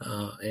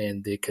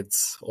 and their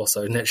kids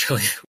also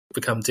naturally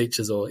become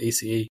teachers or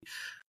ECE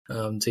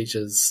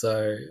teachers.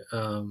 So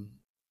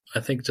I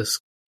think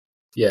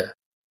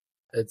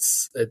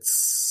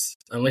it's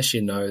unless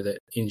you know that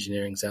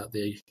engineering's out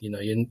there,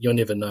 you'll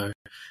never know.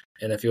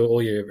 And if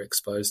all you're ever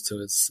exposed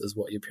to is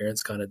what your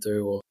parents kind of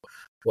do, or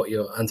what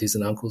your aunties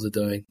and uncles are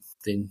doing,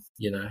 then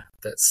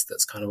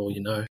that's kind of all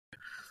you know.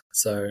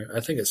 So I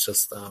think it's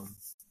just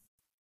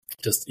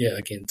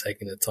again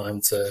taking the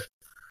time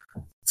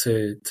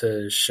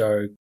to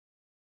show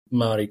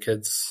Māori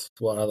kids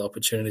what other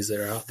opportunities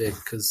there are out there,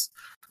 because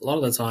a lot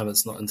of the time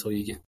it's not until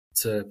you get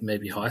to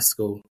maybe high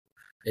school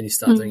and you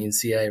start doing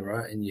NCA,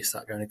 right, and you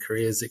start going to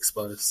careers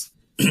expos.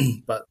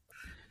 But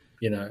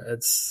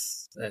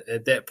it's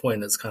at that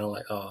point it's kind of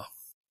like a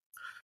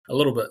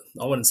little bit,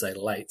 I wouldn't say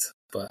late,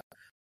 but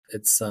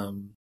it's I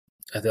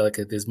feel like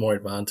there's more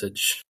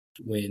advantage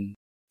when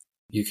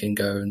you can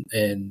go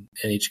and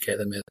educate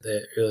them at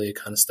that earlier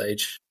kind of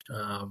stage,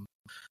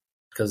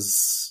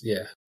 because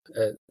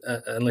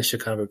unless you're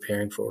kind of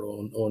preparing for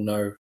it or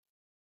know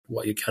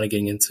what you're kind of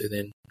getting into,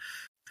 then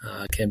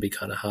it can be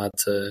kind of hard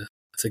to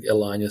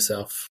align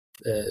yourself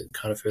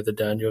kind of further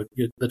down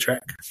the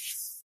track.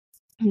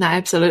 No,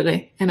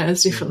 absolutely. And it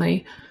is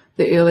definitely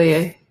the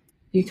earlier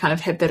you kind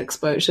of have that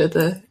exposure,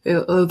 the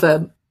better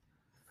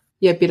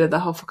the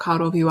whole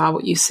whakaaro of you are,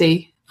 what you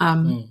see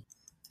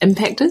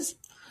impact is.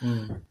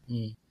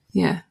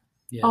 Yeah.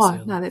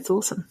 No, that's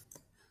awesome.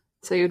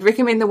 So you'd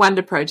recommend the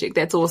Wonder Project.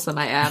 That's awesome.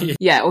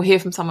 Or hear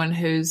from someone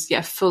who's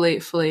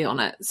fully on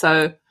it.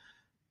 So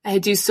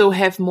do you still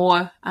have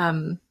more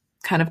kind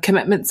of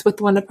commitments with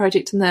the Wonder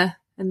Project in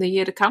the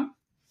year to come?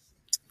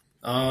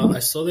 I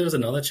saw there was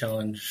another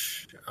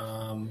challenge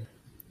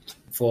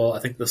for, I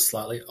think, the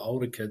slightly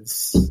older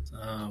kids,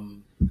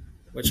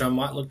 which I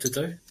might look to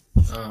do.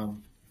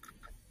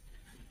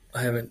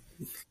 I haven't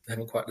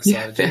quite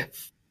decided yet.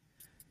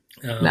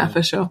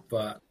 For sure.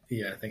 But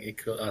yeah, I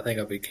think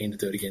I'll be keen to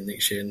do it again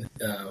next year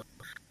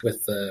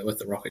with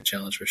the Rocket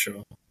Challenge for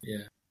sure.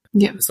 Yeah.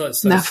 Yeah.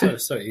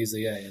 It's so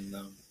easy, and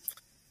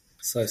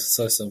so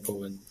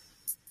simple, and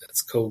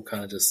it's cool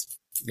kind of just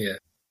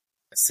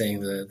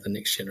seeing the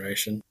next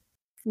generation.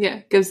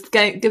 Yeah, gives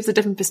a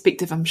different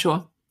perspective, I'm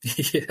sure.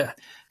 Yeah.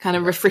 Kind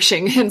of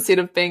refreshing instead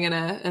of being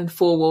in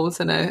four walls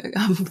in a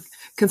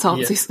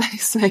consultancy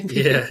space, maybe.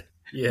 Yeah,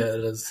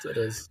 it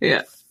is.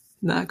 Yeah.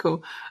 No,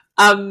 cool.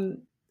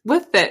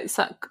 With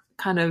that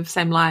kind of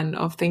same line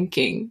of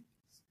thinking,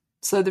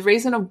 so the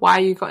reason of why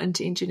you got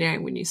into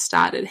engineering when you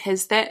started,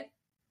 has that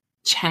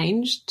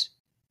changed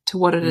to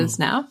what it is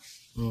now?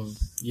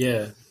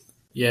 Yeah,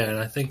 and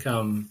I think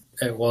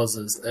it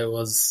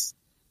was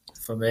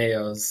for me. It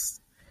was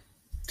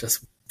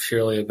just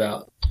purely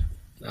about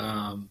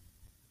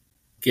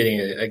getting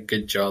a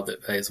good job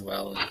that pays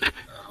well and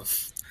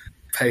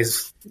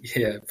pays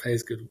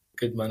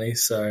good money.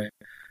 So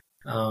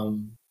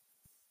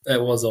it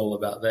was all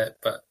about that.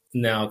 But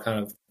now,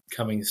 kind of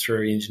coming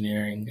through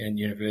engineering and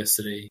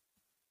university,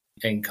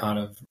 and kind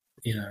of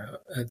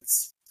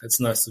it's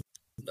no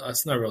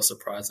real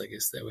surprise, I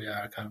guess, that we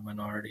are a kind of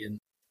minority and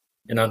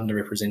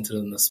underrepresented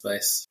in this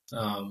space.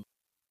 And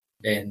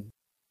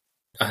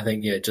I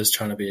think, just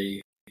trying to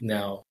be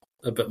now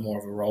a bit more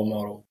of a role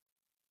model,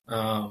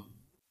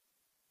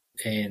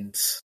 and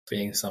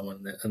being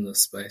someone that in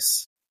this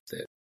space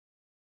that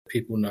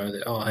people know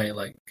that, oh, hey,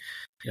 like,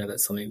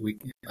 that's something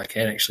I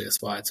can actually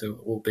aspire to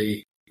or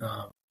be,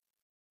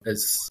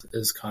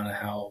 is kind of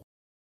how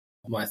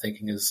my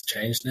thinking has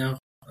changed now.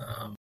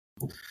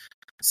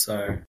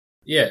 So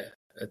yeah,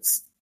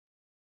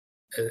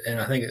 and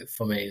I think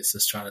for me, it's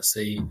just trying to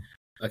see,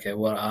 okay,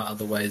 what are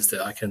other ways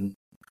that I can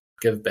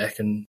give back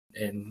and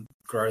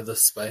grow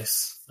this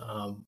space.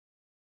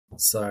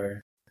 So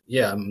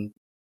yeah, I'm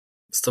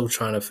still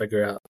trying to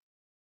figure out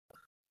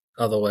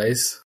other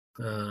ways.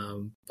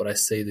 But I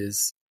see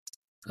there's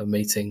a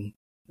meeting,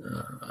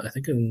 I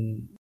think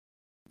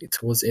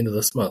towards the end of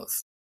this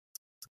month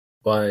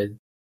by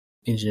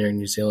Engineering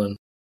New Zealand.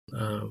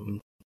 I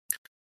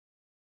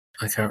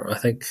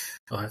think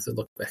I'll have to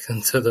look back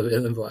into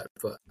the invite,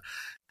 but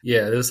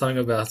yeah, there's something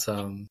about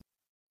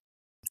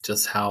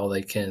just how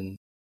they can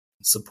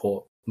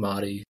support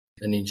Māori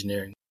in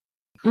engineering.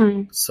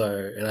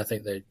 So, and I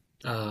think they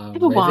and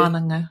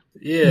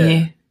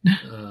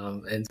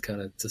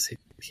kind of just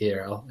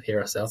hear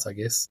us out, I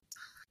guess.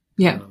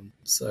 Yeah.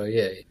 So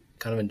yeah,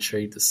 kind of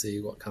intrigued to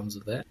see what comes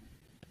of that.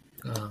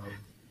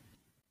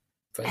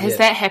 Has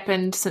that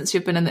happened since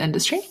you've been in the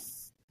industry?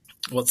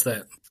 What's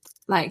that?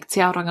 Like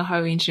Te Ao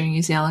Rangahau Engineering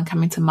New Zealand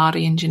coming to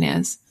Māori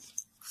engineers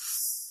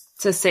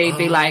to see,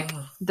 be like,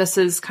 this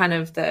is kind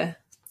of the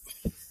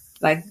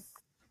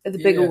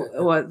big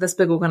or this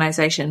big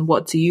organisation.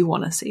 What do you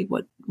want to see?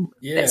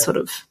 That sort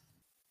of.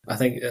 I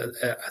think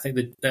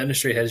the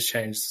industry has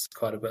changed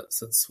quite a bit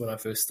since when I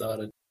first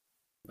started.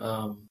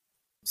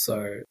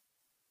 So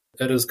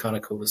it is kind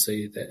of cool to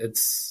see that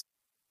it's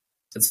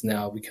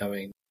now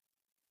becoming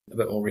a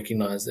bit more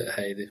recognised that,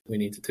 hey, that we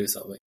need to do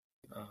something.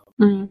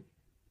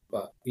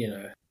 But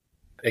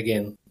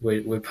again,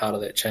 we're part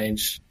of that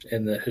change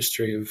in the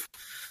history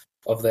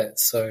of that.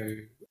 So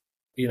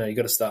you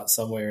got to start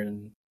somewhere,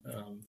 and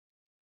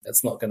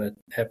it's not going to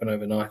happen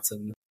overnight.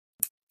 And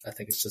I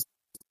think it's just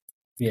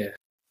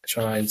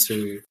trying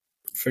to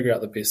figure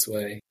out the best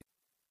way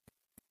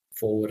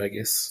forward, I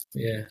guess.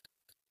 Yeah.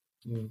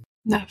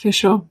 No, for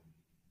sure.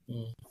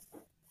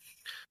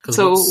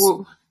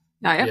 So,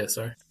 yeah.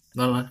 Sorry.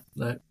 No.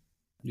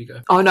 You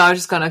go. Oh no, I was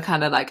just going to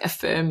kind of like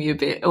affirm you a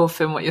bit, or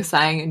affirm what you're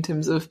saying in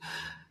terms of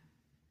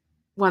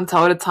one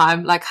toe at a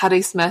time. Like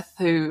Huddy Smith,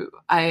 who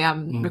I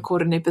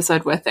recorded an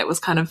episode with, that was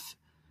kind of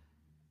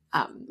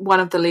one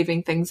of the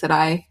leaving thoughts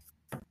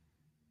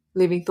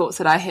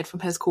that I had from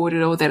his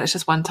kōrero, that it's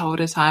just one toe at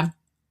a time,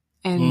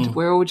 and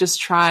we're all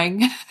just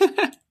trying.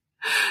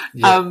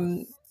 Yeah,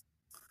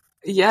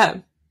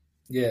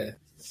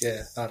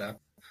 I know.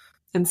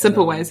 In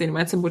simple ways,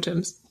 anyway, in simple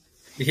terms.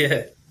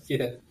 Yeah,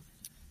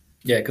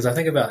 because I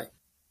think about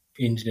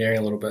engineering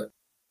a little bit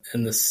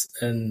in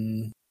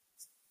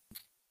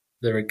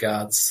the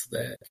regards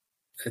that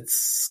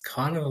it's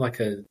kind of like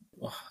I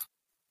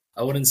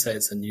wouldn't say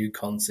it's a new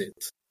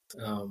concept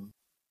in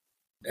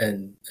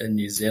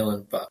New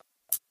Zealand, but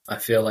I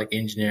feel like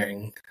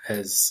engineering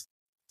has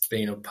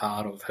been a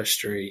part of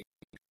history.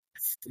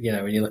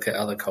 When you look at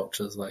other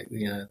cultures like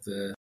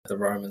the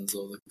Romans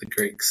or the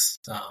Greeks,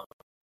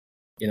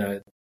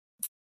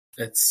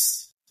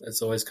 it's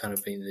always kind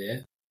of been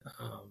there.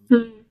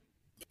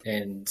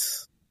 And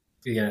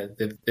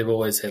they've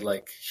always had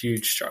like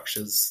huge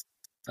structures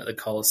like the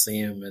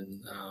Colosseum,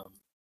 and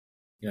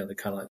the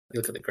kind of like, you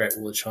look at the Great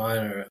Wall of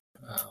China.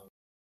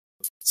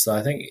 So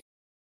I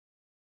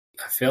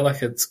feel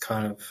like it's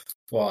kind of,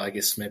 well, I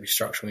guess maybe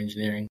structural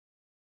engineering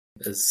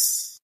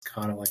is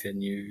kind of like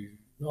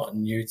not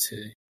new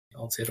to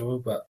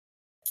Aotearoa, but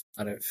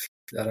I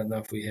don't know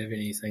if we have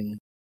anything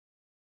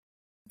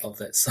of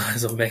that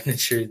size or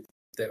magnitude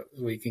that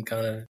we can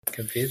kind of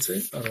compare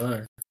to. I don't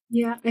know.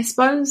 Yeah, I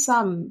suppose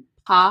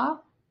pā,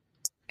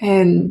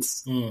 and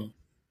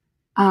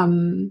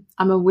I'm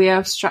aware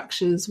of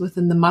structures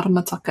within the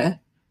maramataka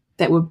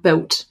that were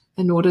built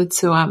in order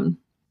to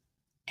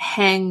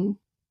hang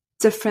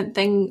different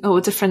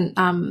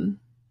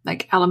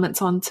like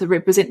elements on to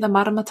represent the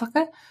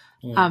maramataka,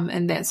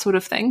 and that sort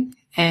of thing.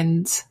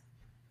 And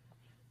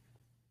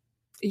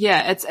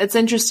yeah, it's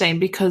interesting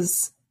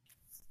because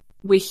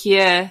we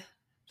hear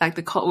like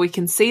we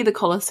can see the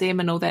Colosseum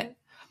and all that,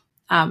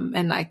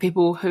 and like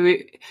people who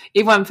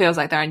everyone feels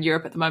like they're in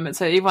Europe at the moment,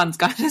 so everyone's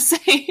going to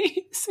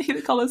see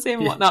the Colosseum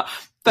and whatnot.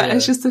 But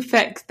it's just the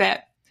fact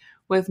that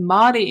with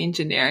Māori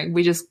engineering,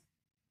 we just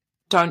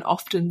don't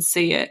often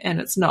see it, and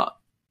it's not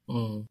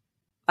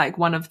like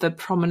one of the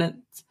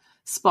prominent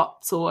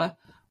spots, or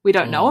we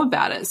don't know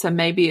about it. So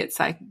maybe it's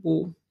like,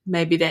 well,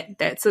 maybe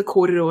that's a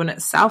kōrero in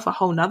itself, a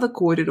whole nother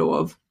kōrero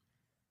of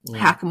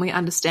how can we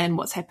understand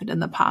what's happened in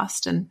the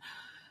past, and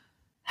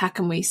how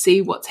can we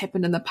see what's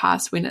happened in the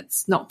past when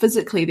it's not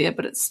physically there,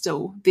 but it's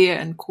still there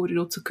in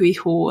kōrero tuku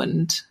iho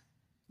and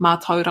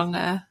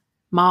mātauranga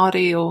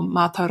Māori or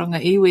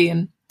mātauranga iwi.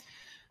 And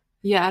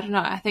yeah, I don't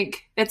know. I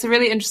think that's a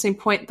really interesting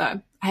point,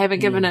 though. I haven't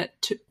given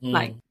it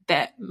like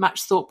that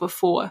much thought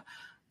before.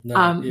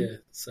 No, yeah,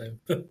 same.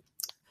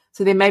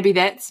 So then maybe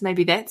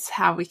that's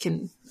how we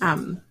can,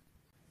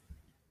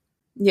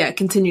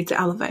 continue to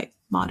elevate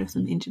Māori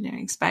within the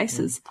engineering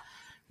spaces.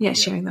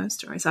 Sharing those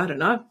stories. I don't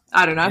know.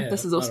 Yeah,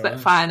 this is all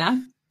spitfire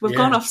now. We've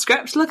gone off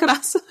script. Look at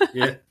us.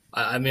 Yeah,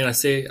 I mean, I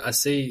see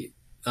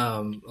a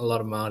lot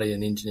of Māori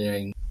in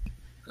engineering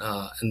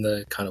in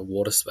the kind of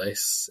water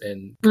space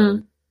and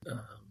kind of,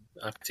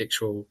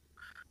 architectural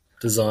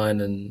design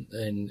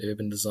and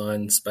urban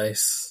design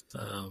space.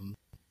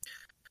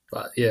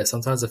 But yeah,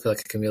 sometimes I feel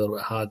like it can be a little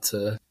bit hard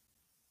to.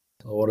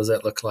 What does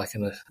that look like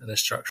in a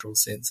structural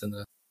sense?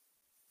 Or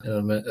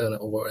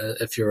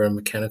if you're a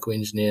mechanical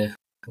engineer,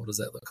 what does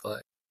that look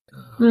like?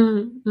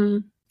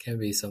 Can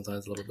be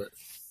sometimes a little bit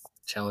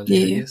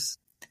challenging, I guess.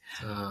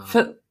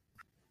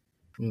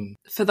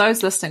 For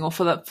those listening, or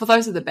for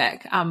those at the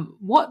back,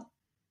 what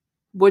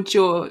would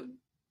your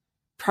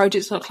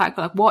projects look like?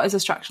 Like, what is a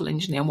structural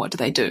engineer and what do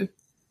they do?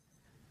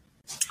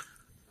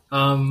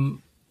 I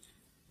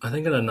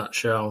think in a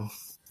nutshell,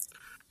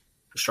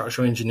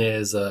 structural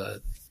engineers are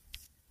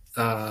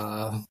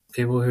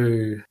people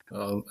who,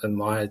 in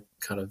my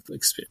kind of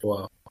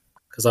experience,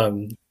 because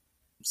I'm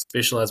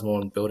specialised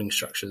more in building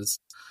structures,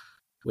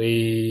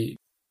 we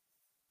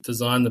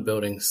design the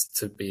buildings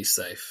to be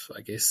safe,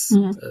 I guess,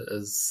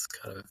 is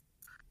kind of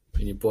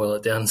when you boil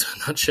it down to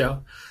a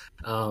nutshell.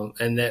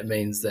 And that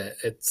means that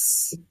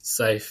it's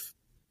safe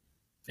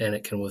and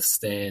it can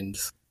withstand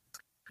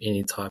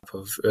any type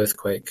of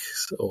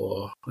earthquakes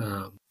or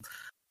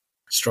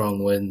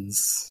strong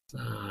winds,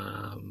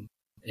 and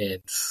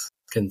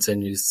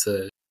continues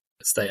to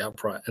stay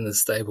upright and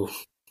is stable.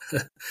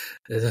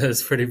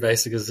 It's pretty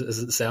basic as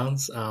it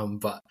sounds,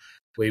 but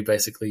we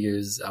basically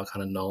use our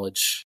kind of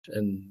knowledge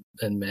in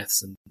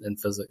maths and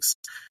physics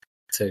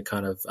to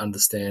kind of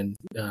understand,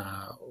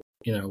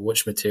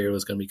 which material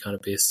is going to be kind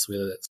of best,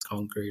 whether that's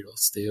concrete or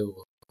steel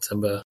or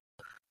timber,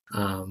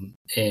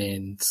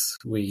 and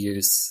we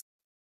use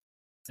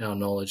our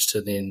knowledge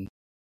to then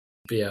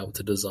be able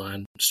to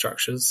design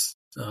structures,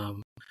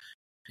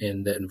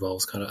 and that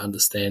involves kind of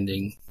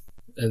understanding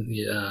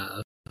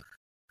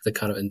the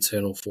kind of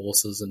internal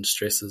forces and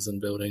stresses in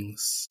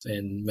buildings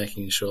and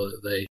making sure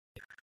that they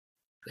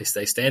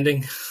stay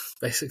standing,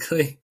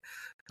 basically.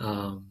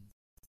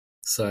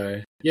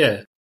 So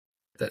yeah,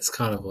 that's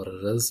kind of what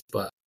it is,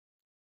 but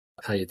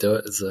how you do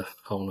it is a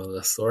whole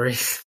nother story.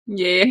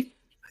 Yeah.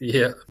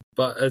 Yeah,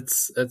 but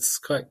it's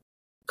quite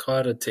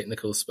a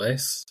technical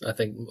space. I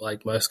think,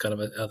 like most kind of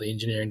other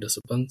engineering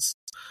disciplines,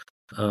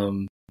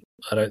 I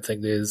don't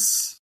think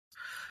there's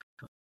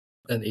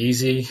an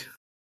easy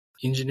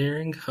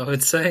engineering, I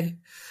would say,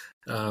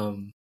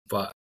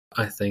 but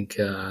I think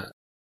there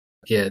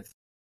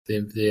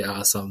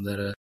are some that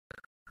are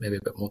maybe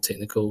a bit more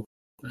technical,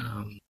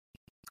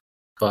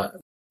 but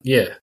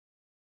yeah,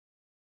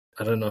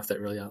 I don't know if that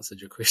really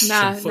answered your question.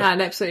 No,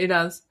 it absolutely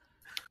does.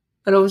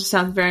 It all just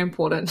sounds very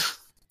important,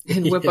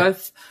 and we're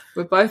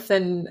both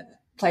in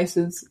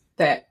places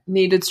that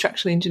needed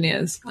structural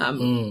engineers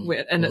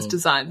in its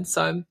design.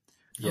 So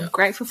I'm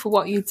grateful for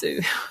what you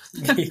do.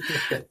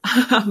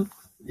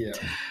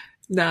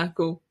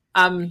 Cool.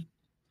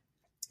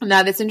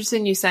 That's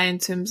interesting you say in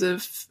terms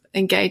of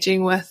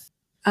engaging with,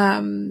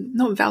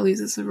 not values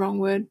is the wrong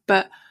word,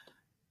 but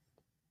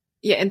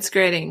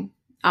integrating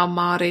our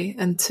Māori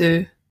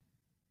into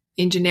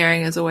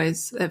engineering is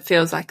always, it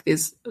feels like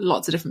there's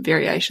lots of different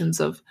variations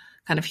of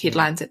kind of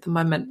headlines at the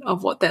moment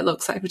of what that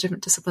looks like for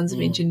different disciplines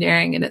of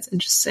engineering. And it's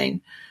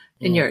interesting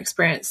in your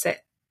experience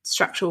that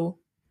structural,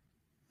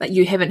 like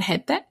you haven't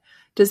had that.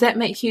 Does that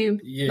make you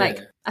like,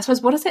 I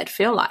suppose, what does that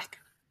feel like?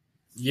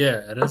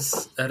 Yeah, it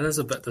is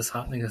a bit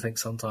disheartening, I think,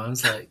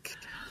 sometimes. Like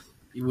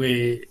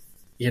we,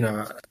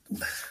 and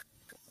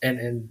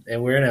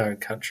we're in our own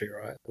country,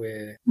 right?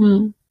 Where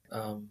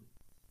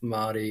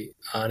Māori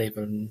aren't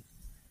even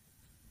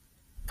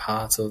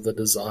part of the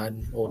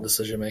design or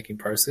decision-making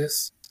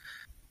process.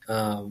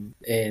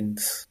 And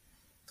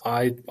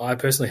I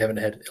personally haven't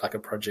had like a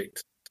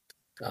project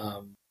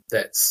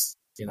that's,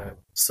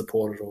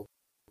 supported or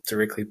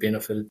directly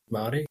benefited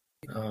Māori,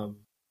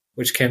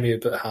 which can be a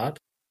bit hard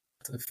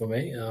for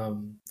me.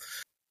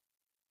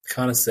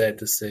 Kind of sad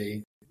to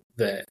see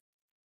that,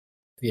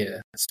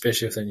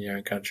 especially within your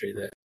own country,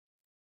 that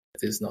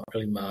there's not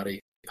really Māori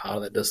part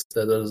of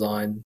the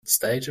design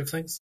stage of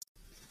things.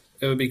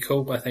 It would be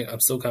cool. I think I'm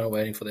still kind of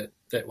waiting for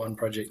that one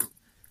project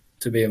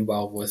to be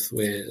involved with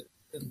where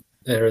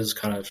there is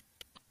kind of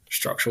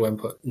structural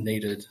input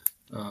needed.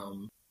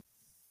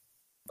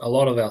 A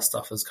lot of our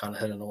stuff is kind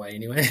of hidden away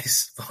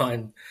anyways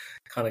behind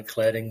kind of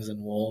claddings and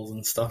walls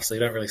and stuff, so you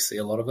don't really see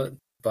a lot of it.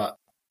 But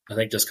I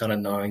think just kind of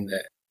knowing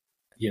that,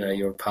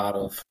 you're a part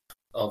of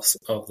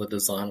the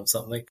design of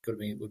something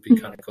would be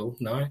kind of cool.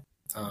 No,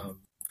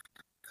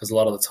 because a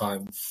lot of the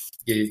time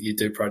you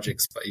do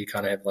projects, but you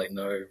kind of have like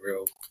no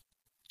real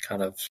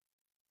kind of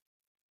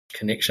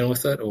connection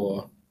with it,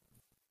 or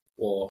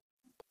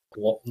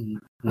what,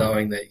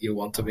 knowing that you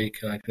want to be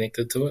kind of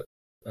connected to it.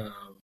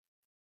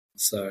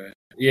 So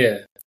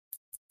yeah,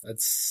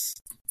 it's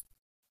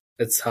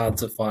hard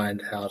to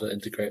find how to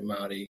integrate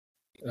Māori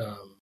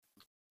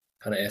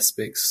kind of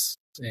aspects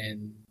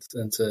and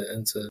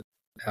into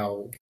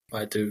how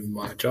I do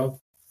my job.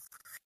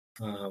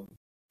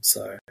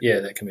 So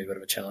yeah, that can be a bit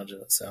of a challenge in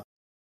itself.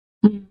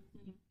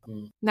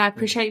 No, I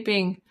appreciate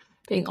being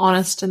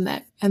honest in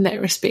that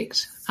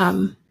respect.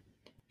 I'm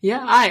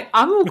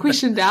all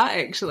questioned out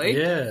actually.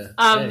 Yeah.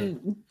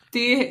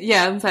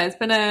 It's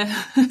been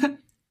a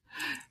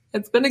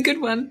it's been a good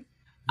one.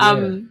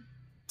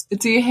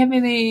 Do you have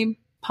any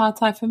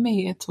partai for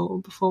me at all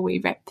before we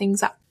wrap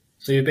things up?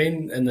 So you've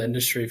been in the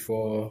industry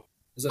for,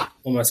 is it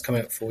almost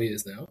coming up 4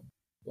 years now?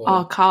 Or...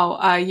 Oh, Carl,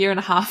 a year and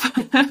a half.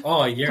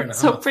 Oh, a year and a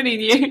half. So pretty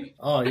new.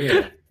 Oh,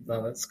 yeah.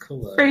 No, that's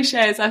cool though. 3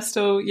 shares, I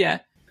still,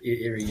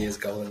 Every year's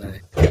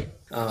golden, eh?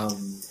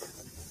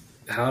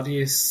 How do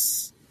you,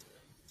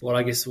 what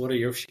are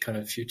your kind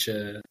of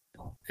future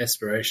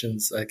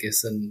aspirations, I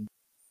guess, and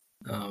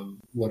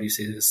what do you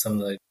see as some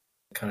of the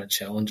kind of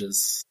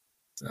challenges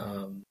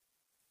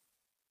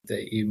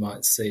that you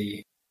might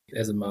see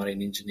as a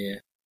Māori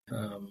engineer?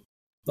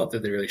 Not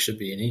that there really should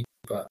be any,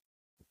 but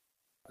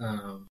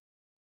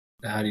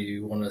how do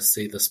you want to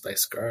see the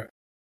space grow?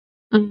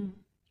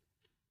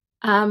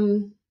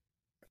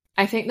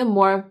 I think the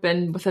more I've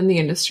been within the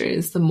industry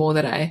is the more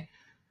that I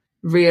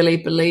really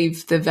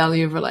believe the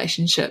value of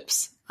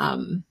relationships,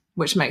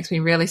 which makes me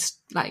really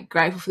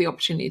grateful for the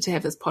opportunity to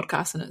have this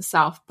podcast in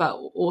itself, but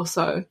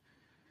also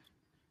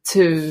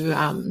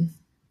to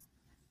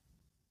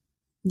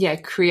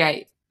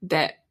create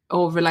that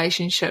or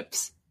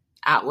relationships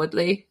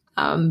outwardly,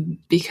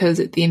 because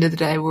at the end of the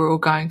day we're all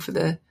going for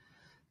the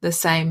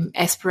same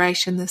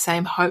aspiration, the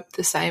same hope,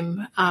 the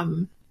same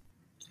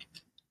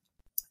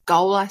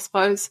goal, I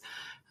suppose,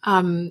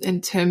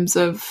 in terms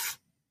of,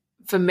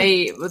 for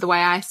me, the way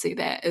I see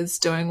that is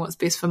doing what's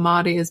best for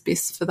Māori is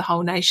best for the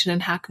whole nation,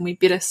 and how can we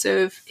better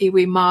serve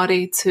iwi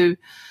Māori to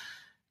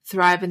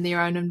thrive in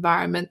their own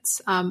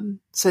environments,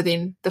 so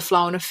then the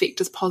flow and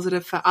effect is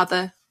positive for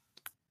others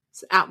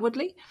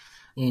outwardly.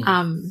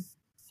 And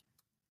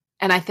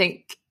I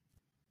think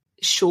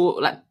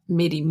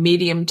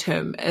medium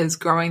term is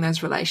growing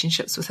those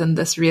relationships within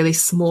this really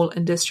small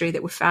industry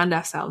that we've found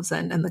ourselves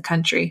in the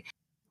country,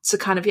 to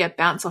kind of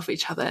bounce off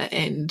each other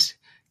and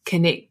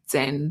connect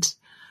and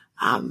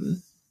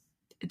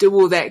do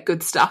all that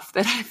good stuff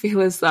that I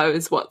feel as though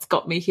is what's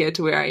got me here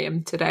to where I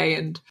am today.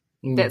 And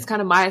that's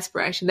kind of my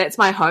aspiration. That's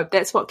my hope.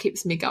 That's what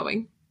keeps me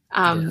going.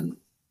 And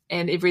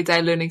every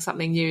day learning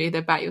something new, either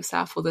about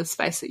yourself or the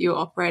space that you're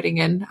operating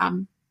in,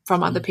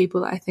 from other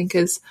people, I think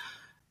is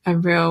a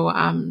real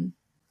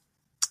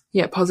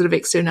positive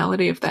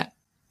externality of that.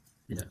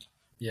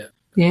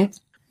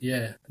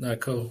 Yeah, no,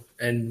 cool.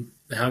 And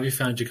how have you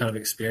found your kind of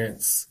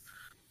experience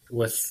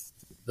with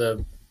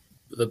the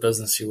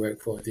business you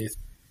work for?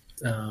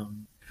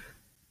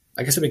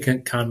 I guess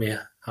it can be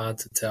hard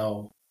to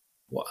tell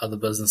what other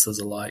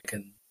businesses are like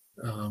and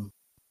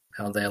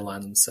how they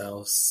align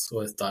themselves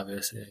with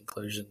diversity and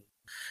inclusion.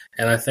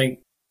 And I think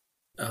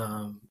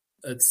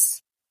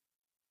it's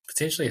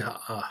potentially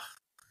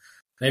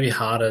maybe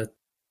harder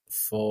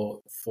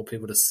for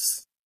people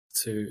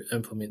to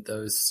implement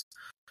those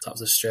types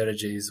of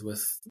strategies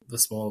with the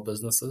smaller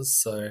businesses.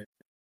 So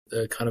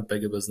the kind of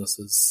bigger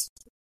businesses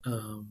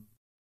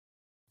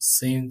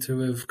seem to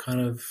have kind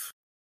of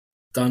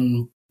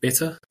done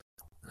better.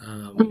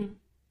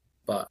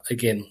 But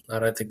again, I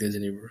don't think there's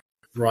any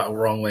right or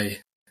wrong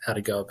way how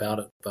to go about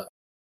it. But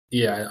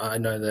yeah, I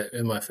know that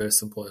in my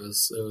first employer, it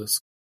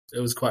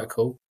was quite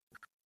cool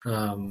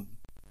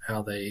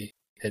how they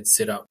had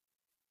set up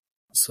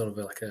sort of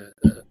like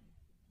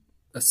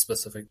a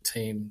specific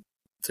team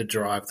to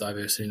drive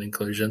diversity and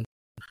inclusion,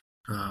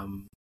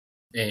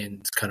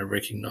 and kind of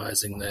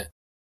recognizing that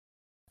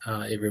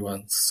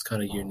everyone's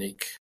kind of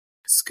unique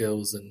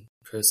skills and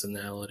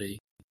personality,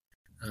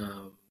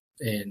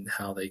 and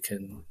how they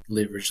can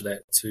leverage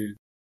that to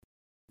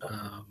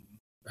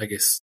I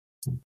guess,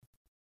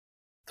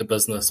 the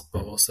business,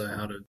 but also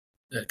how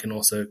it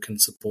can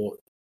support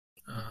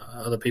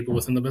other people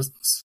within the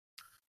business.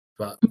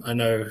 But I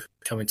know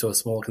coming to a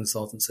small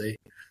consultancy,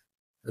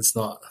 there's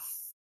not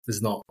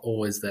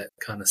always that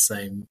kind of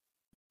same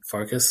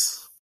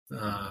focus.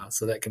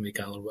 So that can be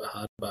kind of a little bit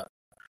hard. But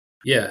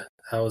yeah,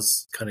 how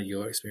was kind of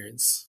your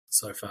experience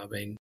so far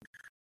been?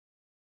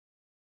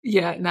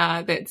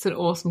 Yeah, that's an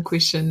awesome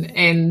question.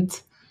 And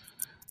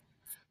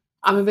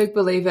I'm a big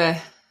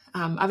believer.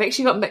 I've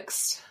actually got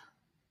mixed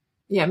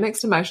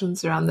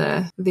emotions around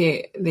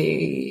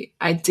the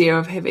idea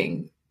of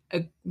having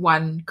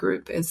one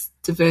group as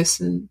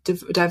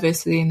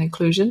diversity and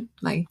inclusion,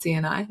 like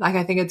D&I. Like,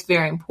 I think it's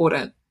very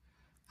important.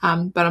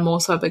 But I'm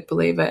also a big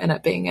believer in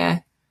it being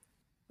a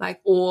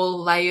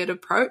all layered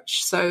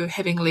approach. So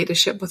having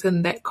leadership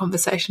within that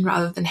conversation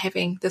rather than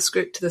having this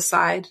group to the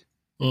side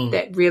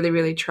that really,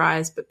 really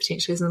tries but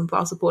potentially isn't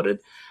well supported.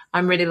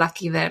 I'm really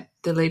lucky that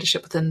the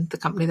leadership within the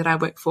company that I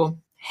work for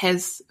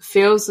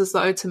feels as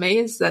though, to me,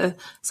 as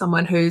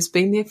someone who's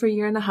been there for a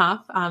year and a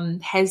half,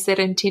 has that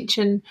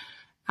intention,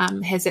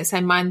 has that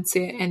same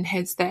mindset, and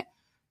has that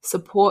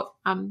support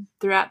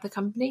throughout the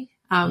company.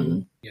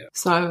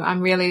 So I'm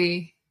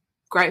really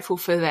grateful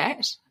for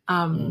that.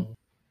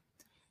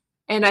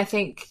 And I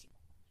think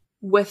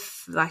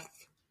with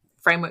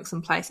frameworks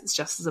in place, it's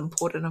just as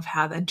important of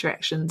how the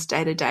interactions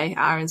day to day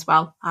are as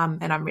well.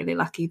 And I'm really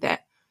lucky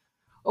that,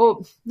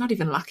 or not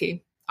even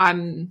lucky,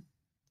 I'm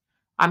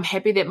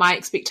happy that my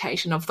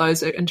expectation of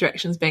those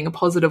interactions being a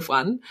positive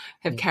one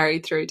have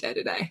carried through day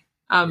to day.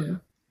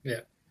 Yeah,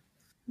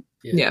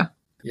 no,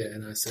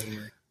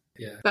 certainly.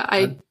 Yeah.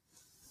 But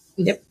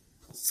yep.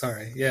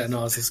 Sorry. Yeah, no,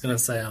 I was just going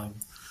to say,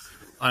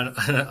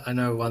 I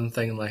know one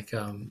thing,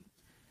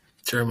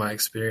 during my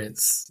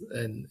experience,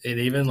 and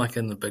even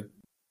in the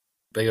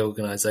big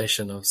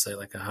organization of, say,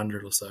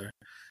 100 or so,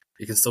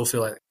 you can still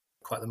feel like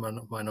quite the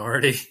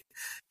minority,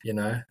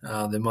 there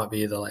might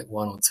be either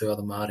one or two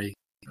other Māori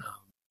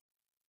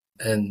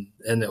in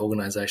the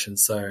organization.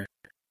 So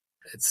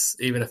it's,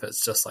 even if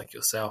it's just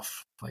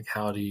yourself,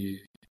 how do you,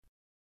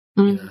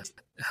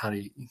 how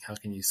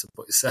can you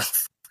support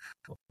yourself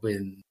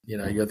when,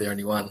 you're the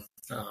only one?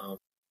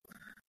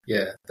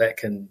 That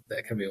can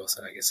be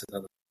also, I guess,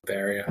 another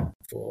barrier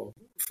for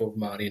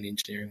Māori in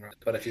engineering, right?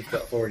 But if you've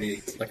got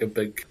already a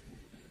big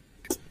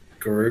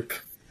group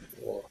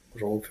or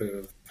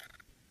rōpū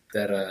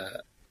that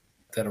are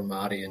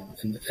Māori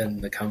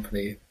in the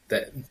company,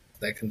 that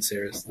can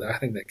I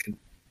think that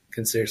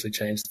can seriously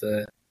change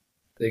the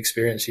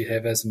experience you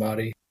have as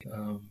Māori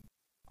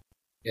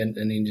in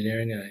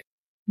engineering.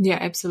 Yeah,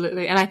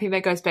 absolutely. And I think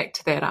that goes back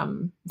to that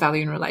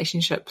value in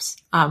relationships,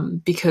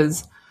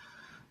 because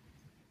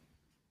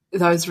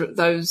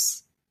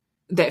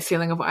that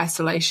feeling of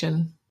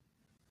isolation,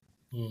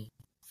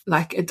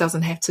 it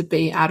doesn't have to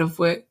be out of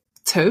work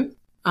too.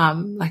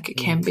 It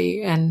can be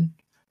in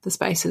the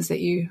spaces that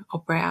you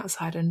operate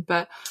outside in.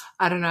 But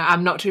I don't know.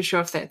 I'm not too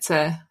sure if that's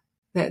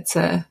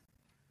a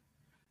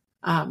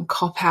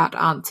cop-out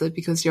answer,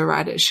 because you're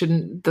right. It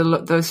shouldn't.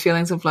 Those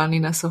feelings of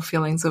loneliness or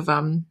feelings of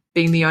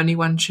being the only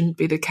one shouldn't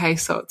be the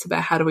case. So it's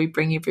about how do we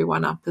bring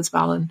everyone up as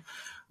well, and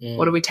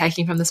what are we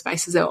taking from the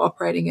spaces that we're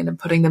operating in and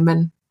putting them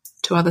in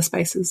to other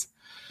spaces.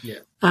 Yeah.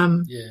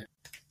 But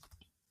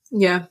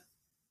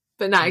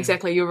no,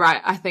 exactly. You're right.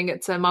 I think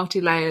it's a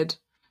multi-layered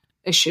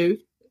issue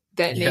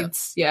that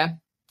needs, and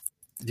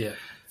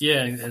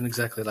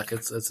exactly.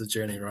 It's a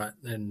journey, right?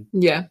 And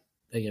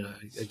again,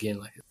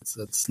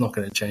 it's not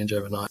going to change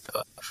overnight,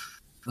 but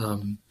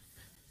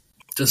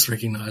just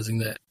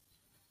recognizing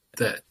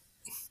that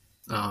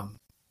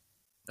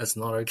that's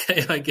not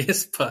okay, I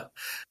guess. But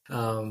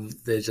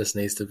there just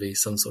needs to be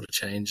some sort of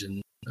change,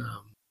 and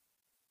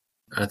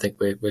I think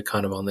we're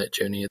kind of on that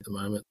journey at the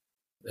moment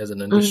as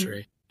an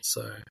industry.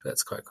 So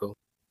that's quite cool.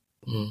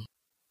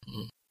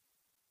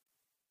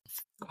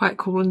 Quite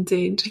cool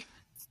indeed.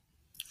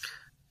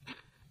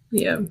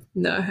 Yeah,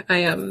 no,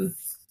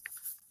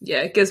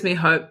 it gives me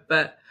hope,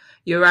 but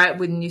you're right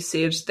when you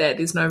said that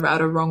there's no right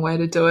or wrong way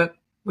to do it.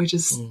 We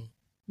just,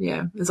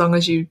 as long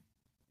as you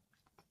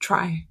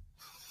try.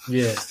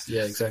 Yeah,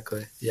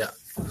 exactly. Yeah.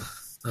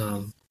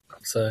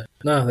 So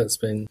no, that's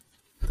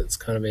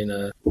kind of been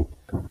a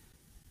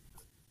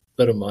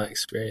bit of my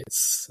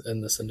experience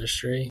in this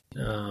industry,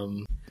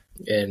 and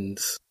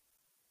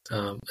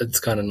it's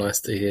kind of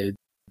nice to hear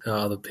how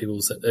other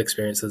people's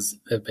experiences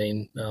have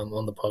been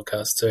on the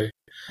podcast too,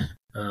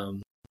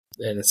 and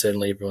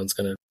certainly everyone's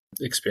going to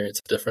experience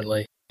it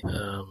differently,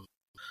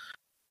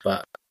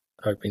 but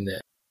hoping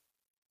that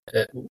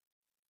it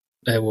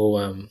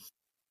will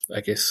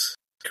I guess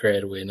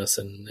create awareness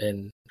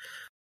and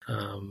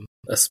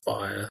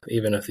aspire,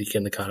 even if you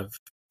can kind of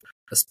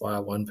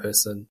aspire one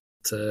person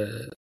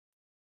to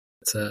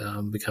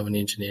become an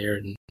engineer,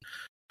 and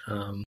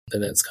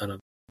that's kind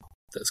of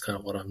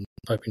what I'm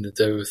hoping to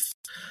do with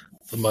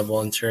my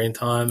volunteering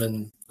time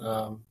and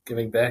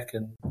giving back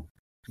and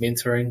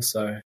mentoring.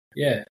 So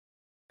yeah,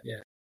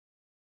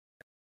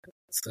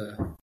 it's a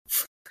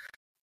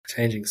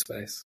changing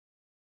space.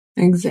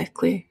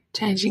 Exactly.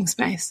 Changing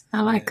space.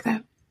 I like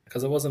that.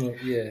 Because I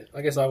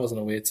guess I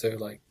wasn't aware too,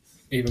 like,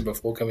 even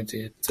before coming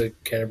to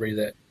Canterbury,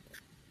 that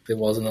there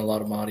wasn't a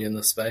lot of Māori in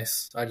the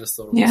space. I just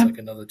thought it was like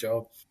another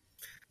job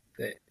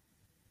that,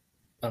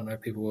 I don't know,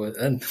 people were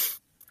in.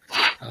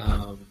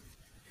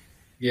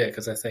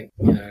 Because I think,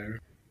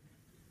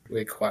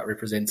 we're quite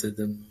represented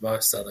in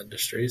most other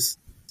industries.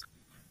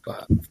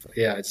 But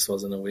I just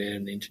wasn't aware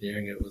in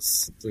engineering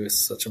we were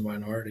such a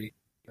minority.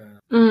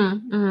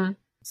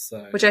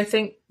 So, which I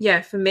think,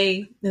 for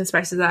me, in the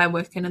spaces that I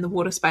work in the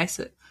water space,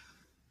 it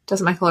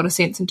doesn't make a lot of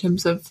sense in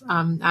terms of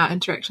our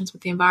interactions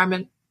with the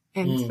environment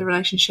and the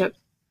relationship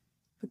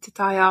with te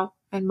taiao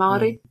and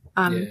Māori.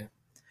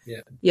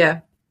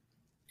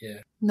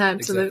 No,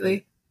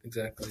 absolutely.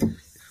 Exactly.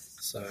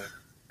 So,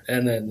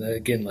 and then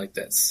again, like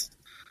that's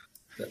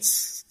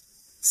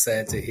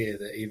sad to hear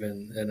that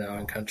even in our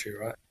own country,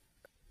 right?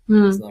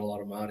 There's not a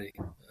lot of Māori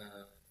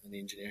in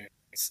engineering.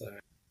 So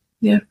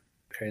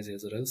crazy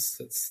as it is,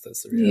 that's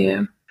the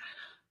reality.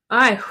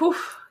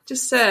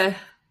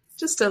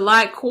 Just a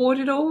light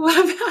kōrero.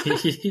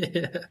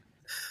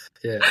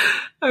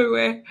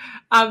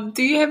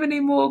 Do you have any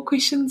more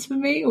questions for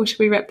me, or should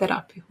we wrap that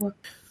up?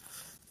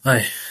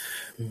 Ai,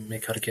 me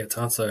kara kia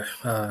tātou.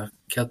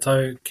 Kia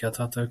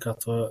tātou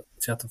katoa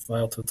te ata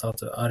whai o tō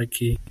tātou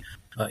ariki,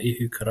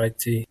 ihu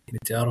karaiti, me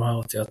te aroha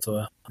o te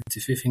atua, me te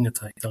whiwhinga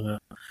tahitanga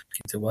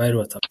ki te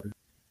wairua tapu.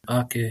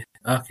 Ake.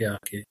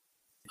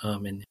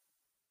 Āmene.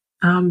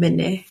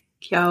 Āmene.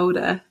 Kia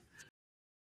ora.